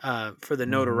for the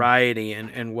notoriety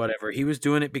and whatever. He was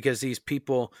doing it because these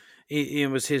people, he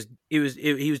was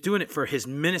doing it for his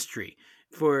ministry,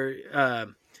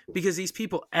 because these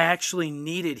people actually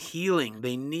needed healing.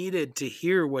 They needed to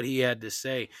hear what he had to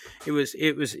say. It was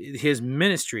his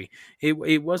ministry.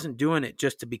 It wasn't doing it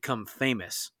just to become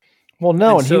famous. Well,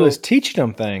 no, and he was teaching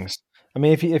them things. I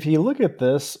mean, if you look at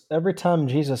this, every time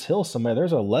Jesus heals somebody,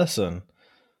 there's a lesson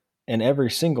in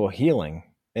every single healing,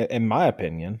 in my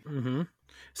opinion. Mm-hmm.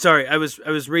 Sorry, I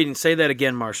was reading. Say that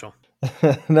again, Marshall.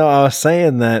 No, I was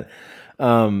saying that,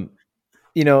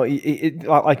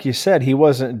 like you said, he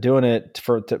wasn't doing it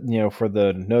for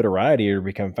the notoriety or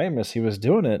become famous. He was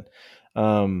doing it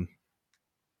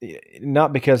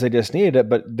not because they just needed it,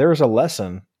 but there's a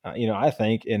lesson. I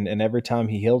think, and every time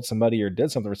he healed somebody or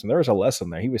did something for somebody, there was a lesson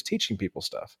there. He was teaching people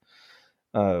stuff.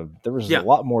 There was a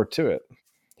lot more to it.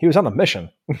 He was on a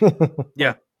mission.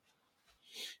 Yeah,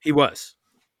 he was.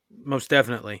 Most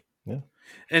definitely. Yeah.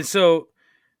 And so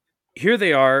here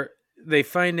they are. They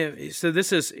find him. So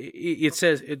it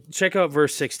says, check out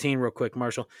verse 16 real quick,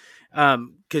 Marshall.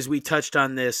 Because we touched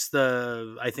on this,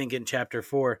 I think in chapter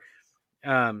 4.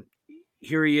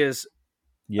 Here he is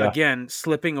again,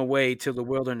 slipping away to the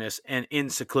wilderness and in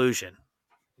seclusion.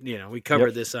 We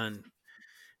covered this on,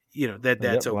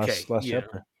 that's okay. Last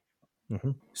chapter.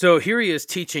 Mm-hmm. So here he is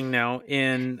teaching now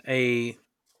in a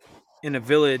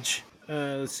village.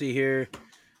 Let's see here.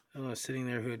 Sitting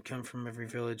there who had come from every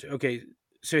village. Okay,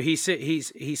 so he's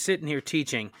sitting here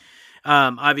teaching,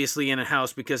 obviously in a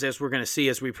house, because as we're going to see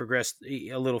as we progress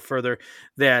a little further,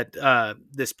 that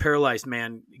this paralyzed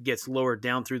man gets lowered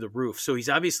down through the roof. So he's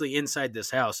obviously inside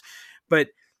this house. But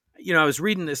I was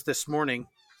reading this morning.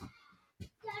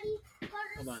 Daddy,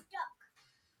 hold on. Stuck.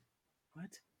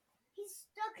 What? He's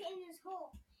stuck in his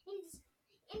hole,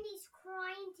 and he's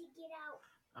crying to get out.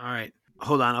 All right.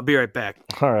 Hold on, I'll be right back.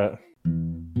 All right.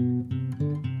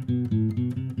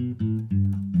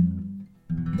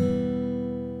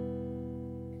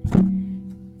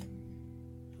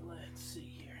 Let's see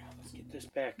here. Let's get this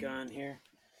back on here.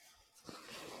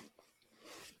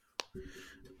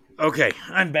 Okay,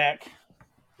 I'm back.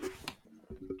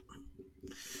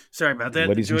 Sorry about that.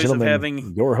 Ladies and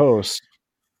gentlemen, your host,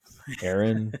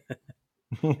 Aaron.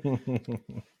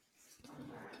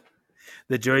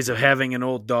 The joys of having an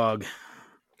old dog.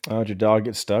 Oh, did your dog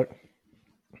get stuck?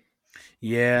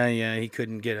 Yeah, he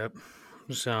couldn't get up,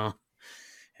 so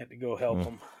had to go help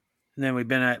him. And then we've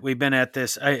been at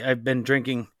this. I've been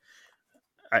drinking.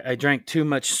 I drank too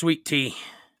much sweet tea,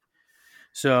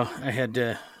 so I had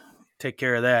to take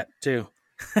care of that too.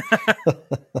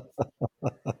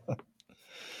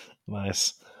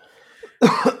 Nice. All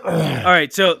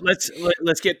right, so let's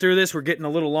get through this. We're getting a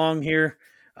little long here.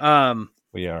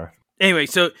 We are. Anyway,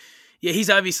 so yeah, he's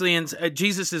obviously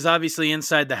Jesus is obviously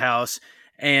inside the house,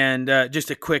 and just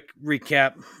a quick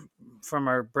recap from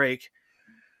our break.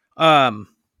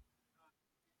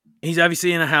 He's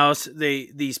obviously in a house.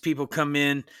 These people come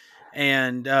in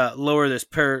and lower this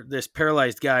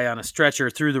paralyzed guy on a stretcher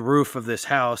through the roof of this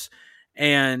house.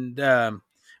 And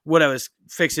what I was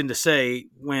fixing to say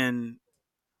when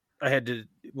we had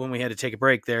to take a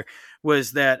break there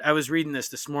was that I was reading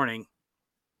this morning.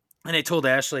 And I told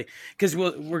Ashley, because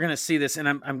we're going to see this, and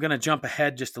I'm going to jump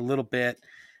ahead just a little bit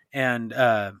and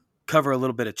cover a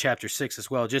little bit of chapter 6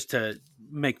 as well, just to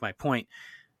make my point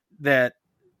that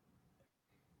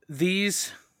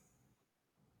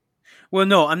well,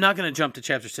 no, I'm not going to jump to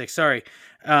chapter 6. Sorry.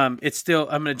 I'm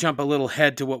going to jump a little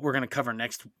ahead to what we're going to cover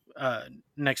next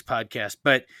podcast.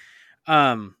 But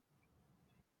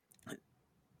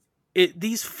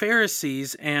these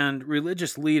Pharisees and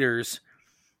religious leaders,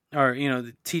 or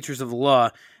the teachers of the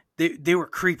law, they were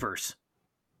creepers.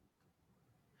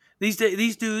 These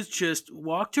dudes just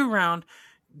walked around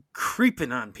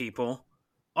creeping on people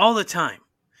all the time.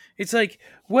 It's like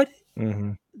what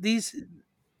these.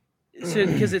 So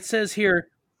because it says here,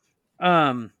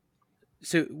 so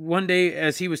one day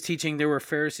as he was teaching, there were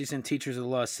Pharisees and teachers of the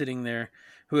law sitting there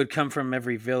who had come from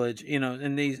every village.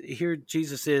 And here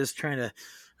Jesus is trying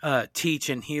to teach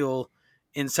and heal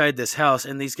inside this house,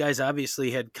 and these guys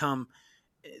obviously had come.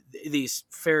 These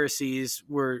Pharisees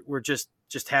were just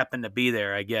happened to be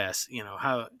there, I guess.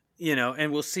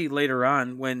 And we'll see later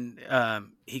on when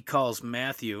he calls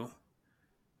Matthew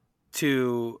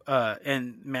to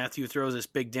and Matthew throws this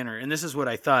big dinner. And this is what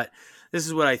I thought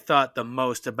the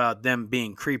most about them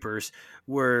being creepers,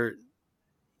 were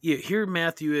here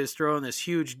Matthew is throwing this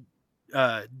huge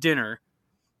dinner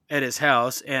at his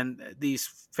house, and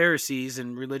these Pharisees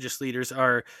and religious leaders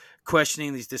are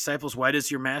questioning these disciples. Why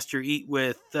does your master eat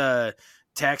with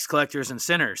tax collectors and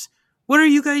sinners? What are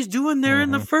you guys doing there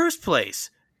in the first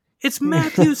place? It's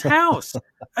Matthew's house.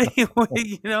 You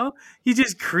know, you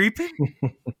just creeping.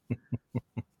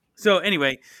 So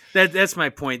anyway, that's my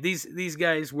point. These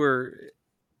guys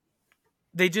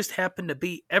they just happened to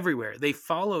be everywhere. They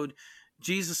followed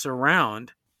Jesus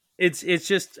around. It's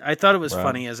just, I thought it was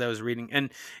funny as I was reading,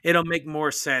 and it'll make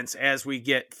more sense as we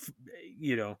get,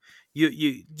 you know,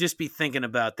 you just be thinking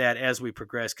about that as we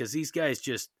progress, because these guys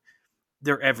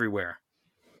they're everywhere,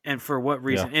 and for what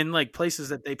reason? In like places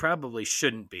that they probably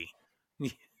shouldn't be.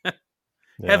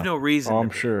 Have no reason. I'm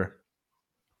sure.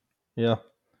 Yeah.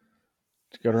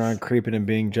 Just go around creeping and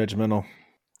being judgmental.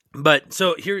 But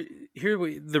so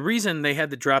the reason they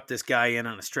had to drop this guy in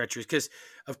on a stretcher is because,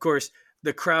 of course,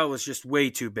 the crowd was just way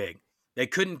too big. They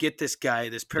couldn't get this guy,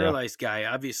 this paralyzed guy.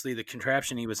 Obviously, the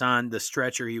contraption he was on, the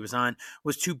stretcher he was on,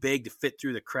 was too big to fit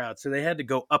through the crowd. So they had to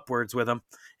go upwards with him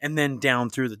and then down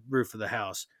through the roof of the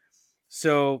house.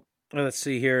 So let's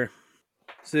see here.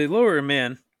 So they lower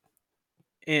him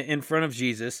in front of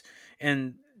Jesus,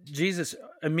 and Jesus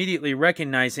immediately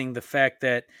recognizing the fact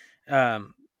that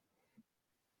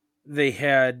they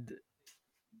had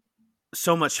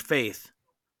so much faith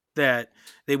that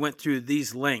they went through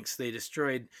these lengths. They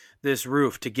destroyed this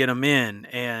roof to get him in,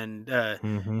 and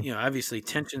you know, obviously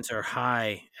tensions are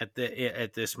high at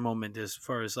this moment, as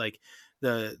far as like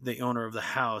the owner of the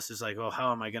house is like, well,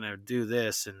 how am I going to do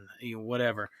this, and you know,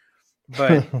 whatever.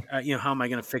 But you know, how am I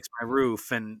going to fix my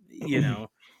roof, and you know,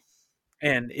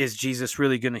 and is Jesus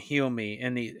really going to heal me?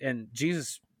 And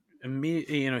Jesus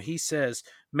immediately, you know, he says,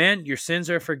 "Man, your sins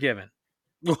are forgiven."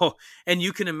 Well, and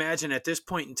you can imagine at this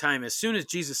point in time, as soon as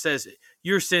Jesus says,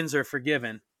 "Your sins are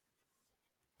forgiven,"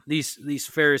 these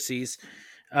Pharisees,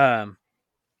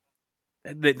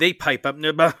 they pipe up,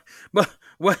 but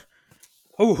what?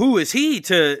 Oh, who is he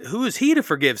to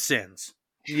forgive sins?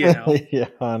 You know? Yeah,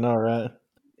 I know, right?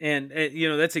 And you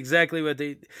know, that's exactly what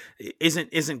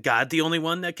isn't God the only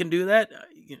one that can do that?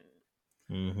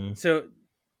 So,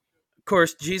 of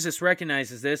course, Jesus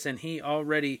recognizes this, and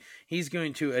he's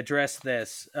going to address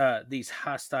these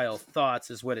hostile thoughts,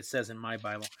 is what it says in my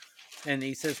Bible. And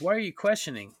he says, "Why are you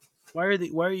questioning? Why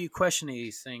are you questioning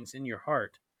these things in your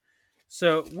heart?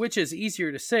 So, which is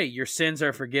easier to say, your sins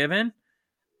are forgiven,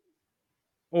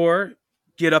 or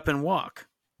get up and walk?"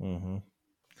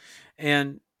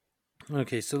 And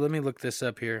okay, so let me look this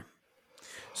up here.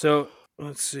 So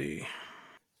let's see.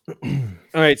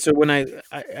 All right, so when I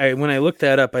looked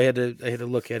that up, I had to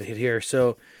look at it here.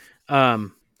 So,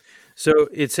 so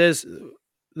it says,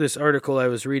 this article I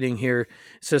was reading here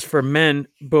says, for men,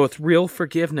 both real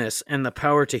forgiveness and the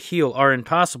power to heal are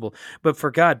impossible, but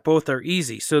for God, both are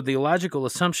easy. So the logical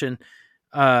assumption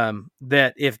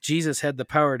that if Jesus had the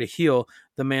power to heal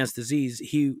the man's disease,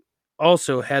 he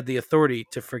also had the authority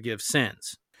to forgive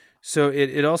sins. So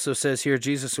it also says here,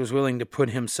 Jesus was willing to put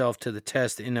himself to the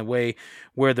test in a way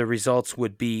where the results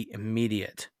would be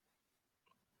immediate.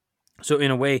 So in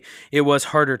a way, it was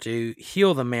harder to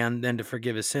heal the man than to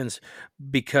forgive his sins,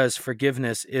 because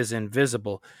forgiveness is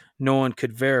invisible. No one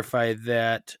could verify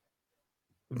at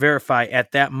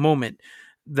that moment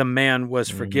the man was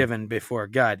forgiven before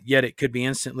God. Yet it could be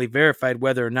instantly verified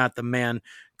whether or not the man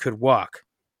could walk.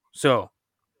 So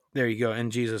there you go.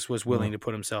 And Jesus was willing to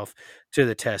put himself to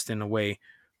the test in a way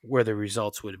where the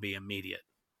results would be immediate.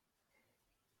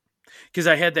 Because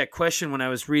I had that question when I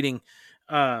was reading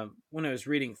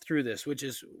through this, which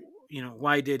is, you know,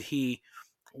 why did he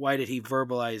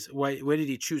verbalize, why did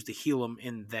he choose to heal him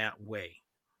in that way?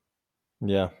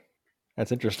 Yeah,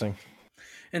 that's interesting.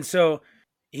 And so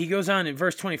he goes on in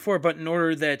verse 24, but in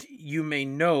order that you may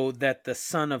know that the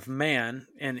Son of Man,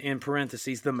 and in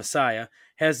parentheses, the Messiah,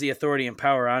 has the authority and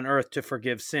power on earth to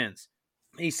forgive sins.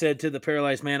 He said to the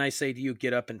paralyzed man, I say to you,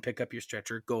 get up and pick up your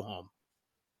stretcher, go home.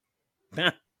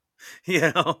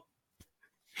 You know?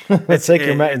 Take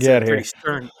your mat and get out of here. Pretty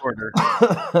stern order.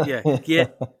 Yeah,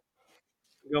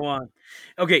 go on.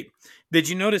 Okay, did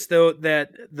you notice, though,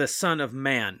 that the Son of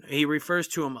Man, he refers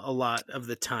to him a lot of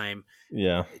the time,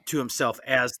 to himself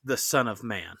as the Son of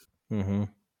Man. Do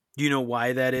you know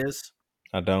why that is?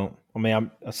 I don't. I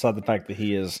mean, I saw the fact that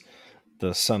he is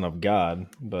the Son of God,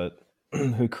 but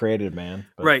who created man?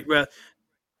 But. Right. Well,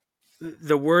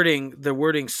 the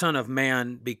wording "Son of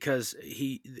Man," because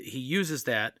he uses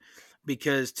that,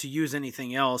 because to use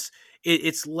anything else,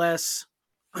 it's less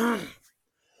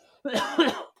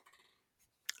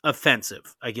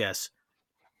offensive, I guess,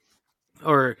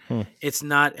 or it's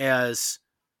not as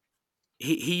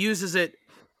he uses it.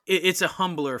 It's a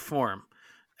humbler form.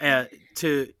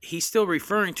 He's still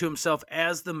referring to himself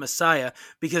as the Messiah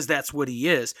because that's what he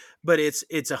is, but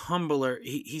it's a humbler.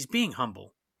 He's being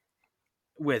humble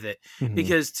with it,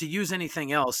 because to use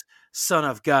anything else, Son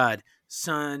of God,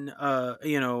 son,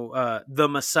 the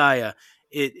Messiah.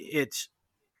 It's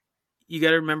you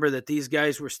got to remember that these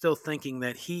guys were still thinking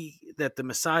that the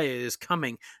Messiah is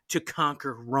coming to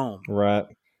conquer Rome. Right.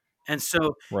 And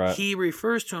so Right. he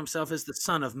refers to himself as the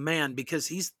Son of Man because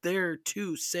he's there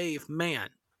to save man.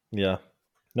 Yeah.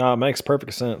 No, it makes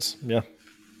perfect sense. Yeah.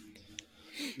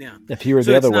 Yeah. If he were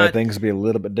So the it's other way, not- things would be a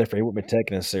little bit different. He wouldn't be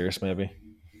taken as serious, maybe.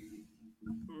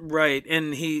 Right.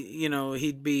 And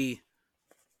he'd be,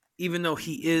 even though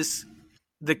he is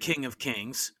the King of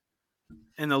Kings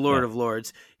and the Lord Yeah. of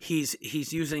Lords,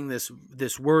 he's using this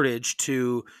wordage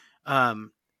to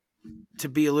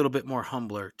be a little bit more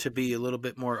humbler, to be a little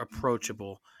bit more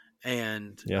approachable,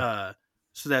 and Yeah.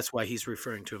 so that's why he's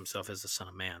referring to himself as the Son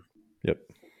of Man. Yep.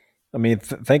 I mean,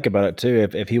 think about it too.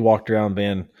 If he walked around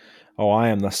being, "Oh, I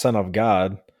am the Son of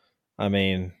God," I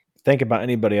mean, think about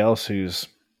anybody else who's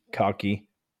cocky,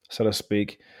 so to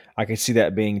speak. I can see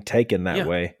that being taken that Yeah.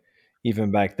 way,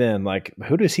 even back then. Like,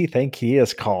 who does he think he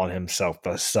is calling himself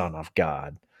the Son of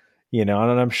God? And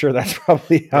I'm sure that's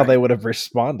probably how Right. they would have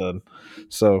responded.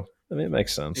 So, I mean, it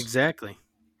makes sense. Exactly.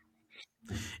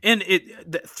 And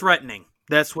threatening.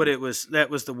 That's what it was. That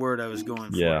was the word I was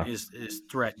going Yeah. for. Is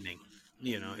threatening. It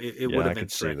Yeah, would I have been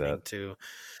could see threatening that. to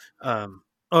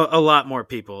a lot more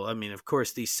people. I mean, of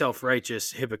course, these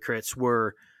self-righteous hypocrites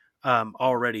were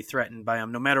already threatened by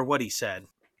him, no matter what he said.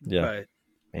 Yeah. But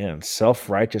Man,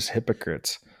 self-righteous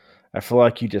hypocrites. I feel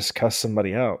like you just cuss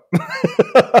somebody out.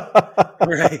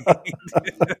 right.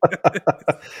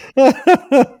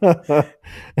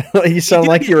 You sound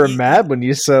like you were mad when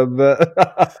you said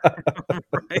that.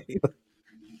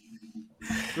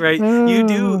 Right.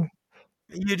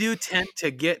 You do tend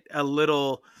to get a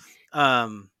little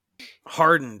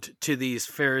hardened to these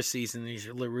Pharisees and these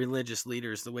religious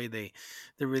leaders, the way they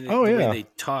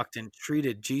talked and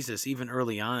treated Jesus even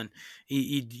early on.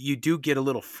 You do get a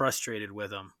little frustrated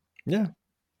with them. Yeah.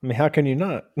 I mean, how can you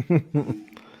not?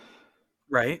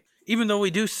 Right. Even though we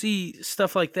do see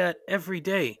stuff like that every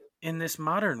day in this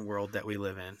modern world that we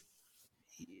live in,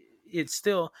 it's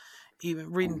still,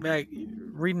 even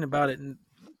reading about it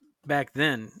back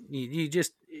then, you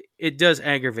just, it does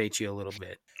aggravate you a little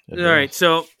bit. All right.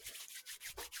 So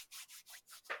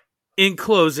in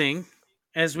closing,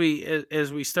 as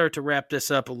we start to wrap this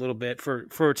up a little bit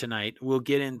for tonight, we'll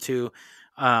get into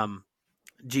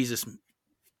Jesus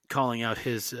calling out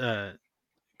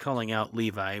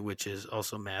Levi, which is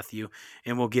also Matthew,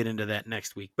 and we'll get into that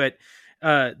next week. But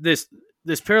this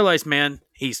paralyzed man,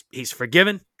 he's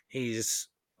forgiven, he's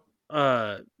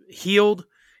healed.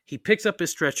 He picks up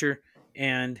his stretcher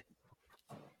and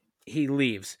he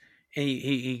leaves, and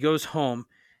he goes home,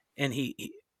 and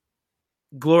he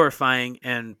glorifying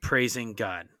and praising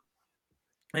God,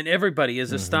 and everybody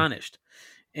is astonished,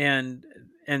 and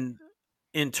in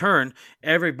turn,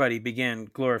 everybody began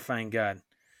glorifying God,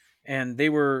 and they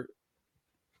were.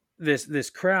 This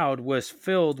crowd was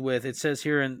filled with. It says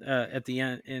here at the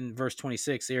end in verse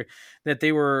 26 here that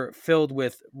they were filled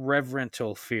with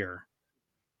reverential fear.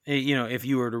 If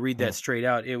you were to read that straight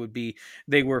out, it would be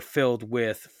they were filled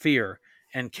with fear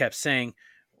and kept saying,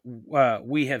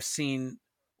 "We have seen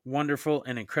wonderful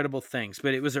and incredible things."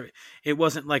 But it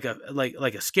wasn't like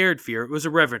a scared fear. It was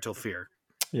a reverential fear.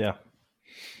 Yeah.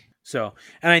 So,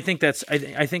 and I think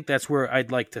that's where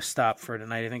I'd like to stop for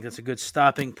tonight. I think that's a good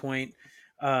stopping point.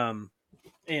 And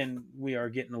we are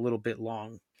getting a little bit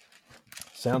long.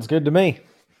 Sounds good to me.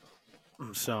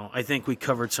 So I think we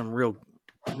covered some real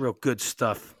good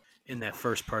stuff in that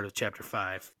first part of chapter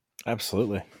 5.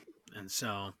 Absolutely. And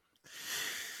so,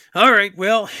 all right,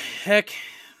 well, heck,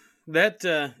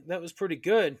 that was pretty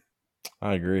good.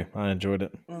 I agree. I enjoyed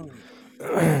it.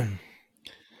 I'm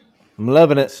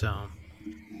loving it. So,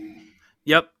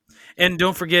 yep. And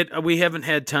don't forget, we haven't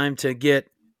had time to get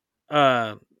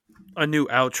a new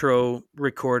outro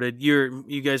recorded.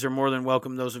 You guys are more than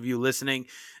welcome, those of you listening,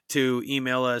 to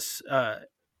email us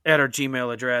at our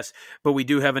Gmail address. But we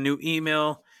do have a new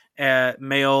email at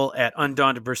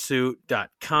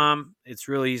mail@undauntedpursuit.com. It's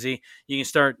real easy. You can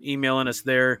start emailing us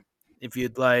there if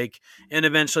you'd like. And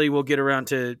eventually we'll get around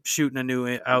to shooting a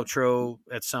new outro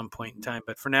at some point in time.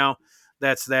 But for now,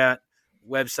 that's that.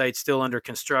 Website's still under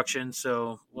construction,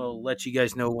 so we'll let you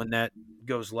guys know when that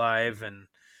goes live, and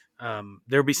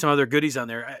there'll be some other goodies on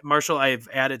there. Marshall, I've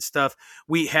added stuff.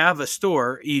 We have a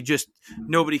store.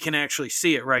 Nobody can actually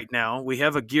see it right now. We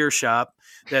have a gear shop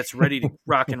that's ready to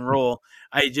rock and roll.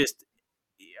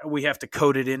 We have to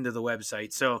code it into the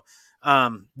website. So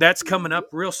that's coming up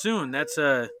real soon. That's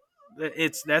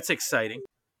exciting.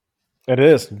 It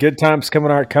is. Good times coming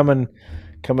our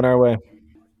way.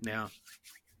 Yeah.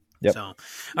 Yep. So, all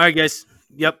right, guys.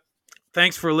 Yep.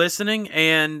 Thanks for listening,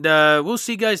 and we'll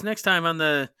see you guys next time on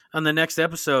the next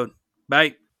episode.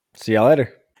 Bye. See y'all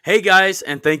later. Hey guys,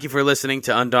 and thank you for listening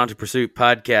to Undaunted Pursuit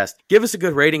Podcast. Give us a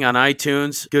good rating on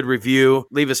iTunes, good review,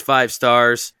 leave us 5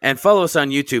 stars, and follow us on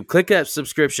YouTube. Click that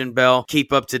subscription bell.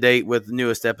 Keep up to date with the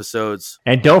newest episodes.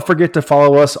 And don't forget to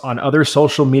follow us on other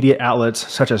social media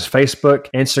outlets such as Facebook,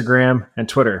 Instagram, and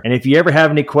Twitter. And if you ever have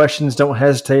any questions, don't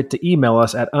hesitate to email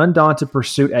us at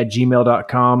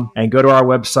undauntedpursuit@gmail.com and go to our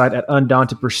website at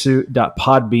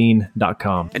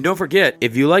undauntedpursuit.podbean.com. And don't forget,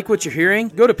 if you like what you're hearing,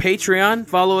 go to Patreon,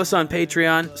 follow us on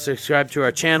Patreon, subscribe to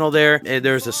our channel there.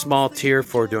 There's a small tier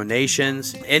for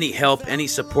donations. Any help, any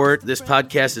support, this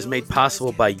podcast is made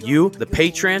possible by you, the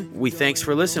patron. We thanks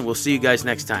for listening. We'll see you guys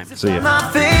next time. See ya. My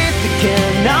faith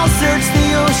again, I'll search the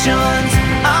oceans,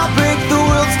 I'll break the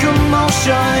world's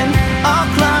commotion,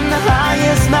 I'll climb the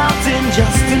highest mountain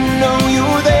just to know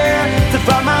you're there. To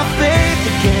find my faith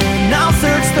again, I'll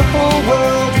search the whole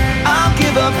world, I'll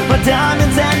give up my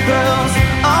diamonds and pearls,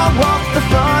 I'll walk the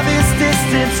farthest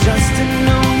distance just to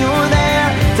know you're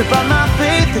there. To find my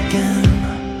faith again.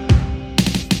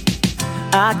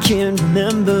 I can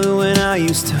remember when I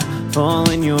used to fall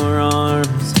in your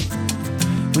arms,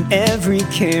 when every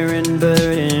care and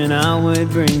burden I would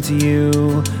bring to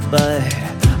you. But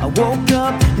I woke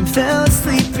up and fell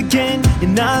asleep again,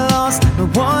 and I lost my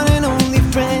one and only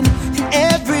friend, and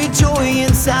every joy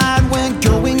inside went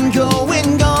going,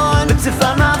 going, gone. But to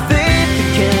find my faith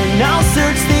again, I'll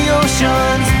search the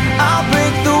oceans, I'll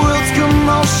break the world's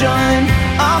commotion,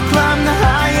 I'll climb the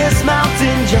highest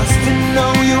mountain just to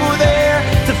know you're there.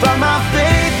 To find my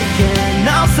faith again,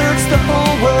 I'll search the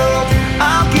whole world,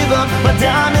 I'll give up my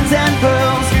diamonds and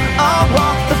pearls, I'll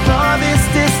walk the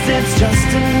farthest distance just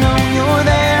to know you're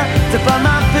there. To find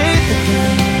my faith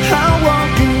again, I'll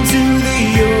walk into the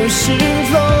ocean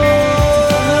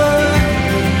floor,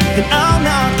 and I'll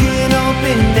knock it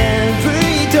open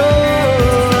every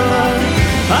door.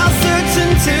 I'll search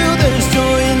until there's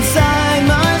joy inside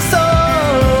my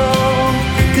soul,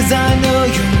 'cause I know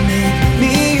you'll make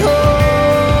me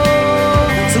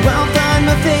whole. So I'll find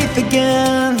my faith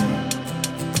again,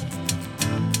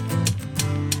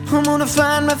 I'm gonna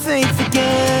find my faith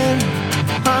again.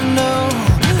 I know,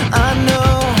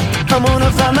 I'm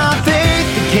gonna find my faith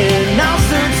again. I'll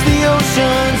search the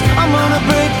oceans, I'm gonna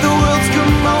break the world's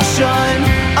commotion,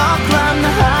 I'll climb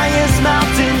the highest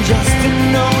mountain just to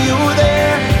know you're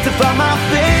there. To find my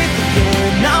faith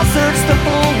again, I'll search the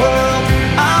whole world,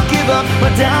 I'll give up my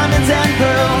diamonds and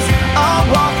pearls, I'll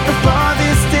walk the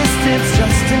farthest distance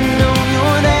just to know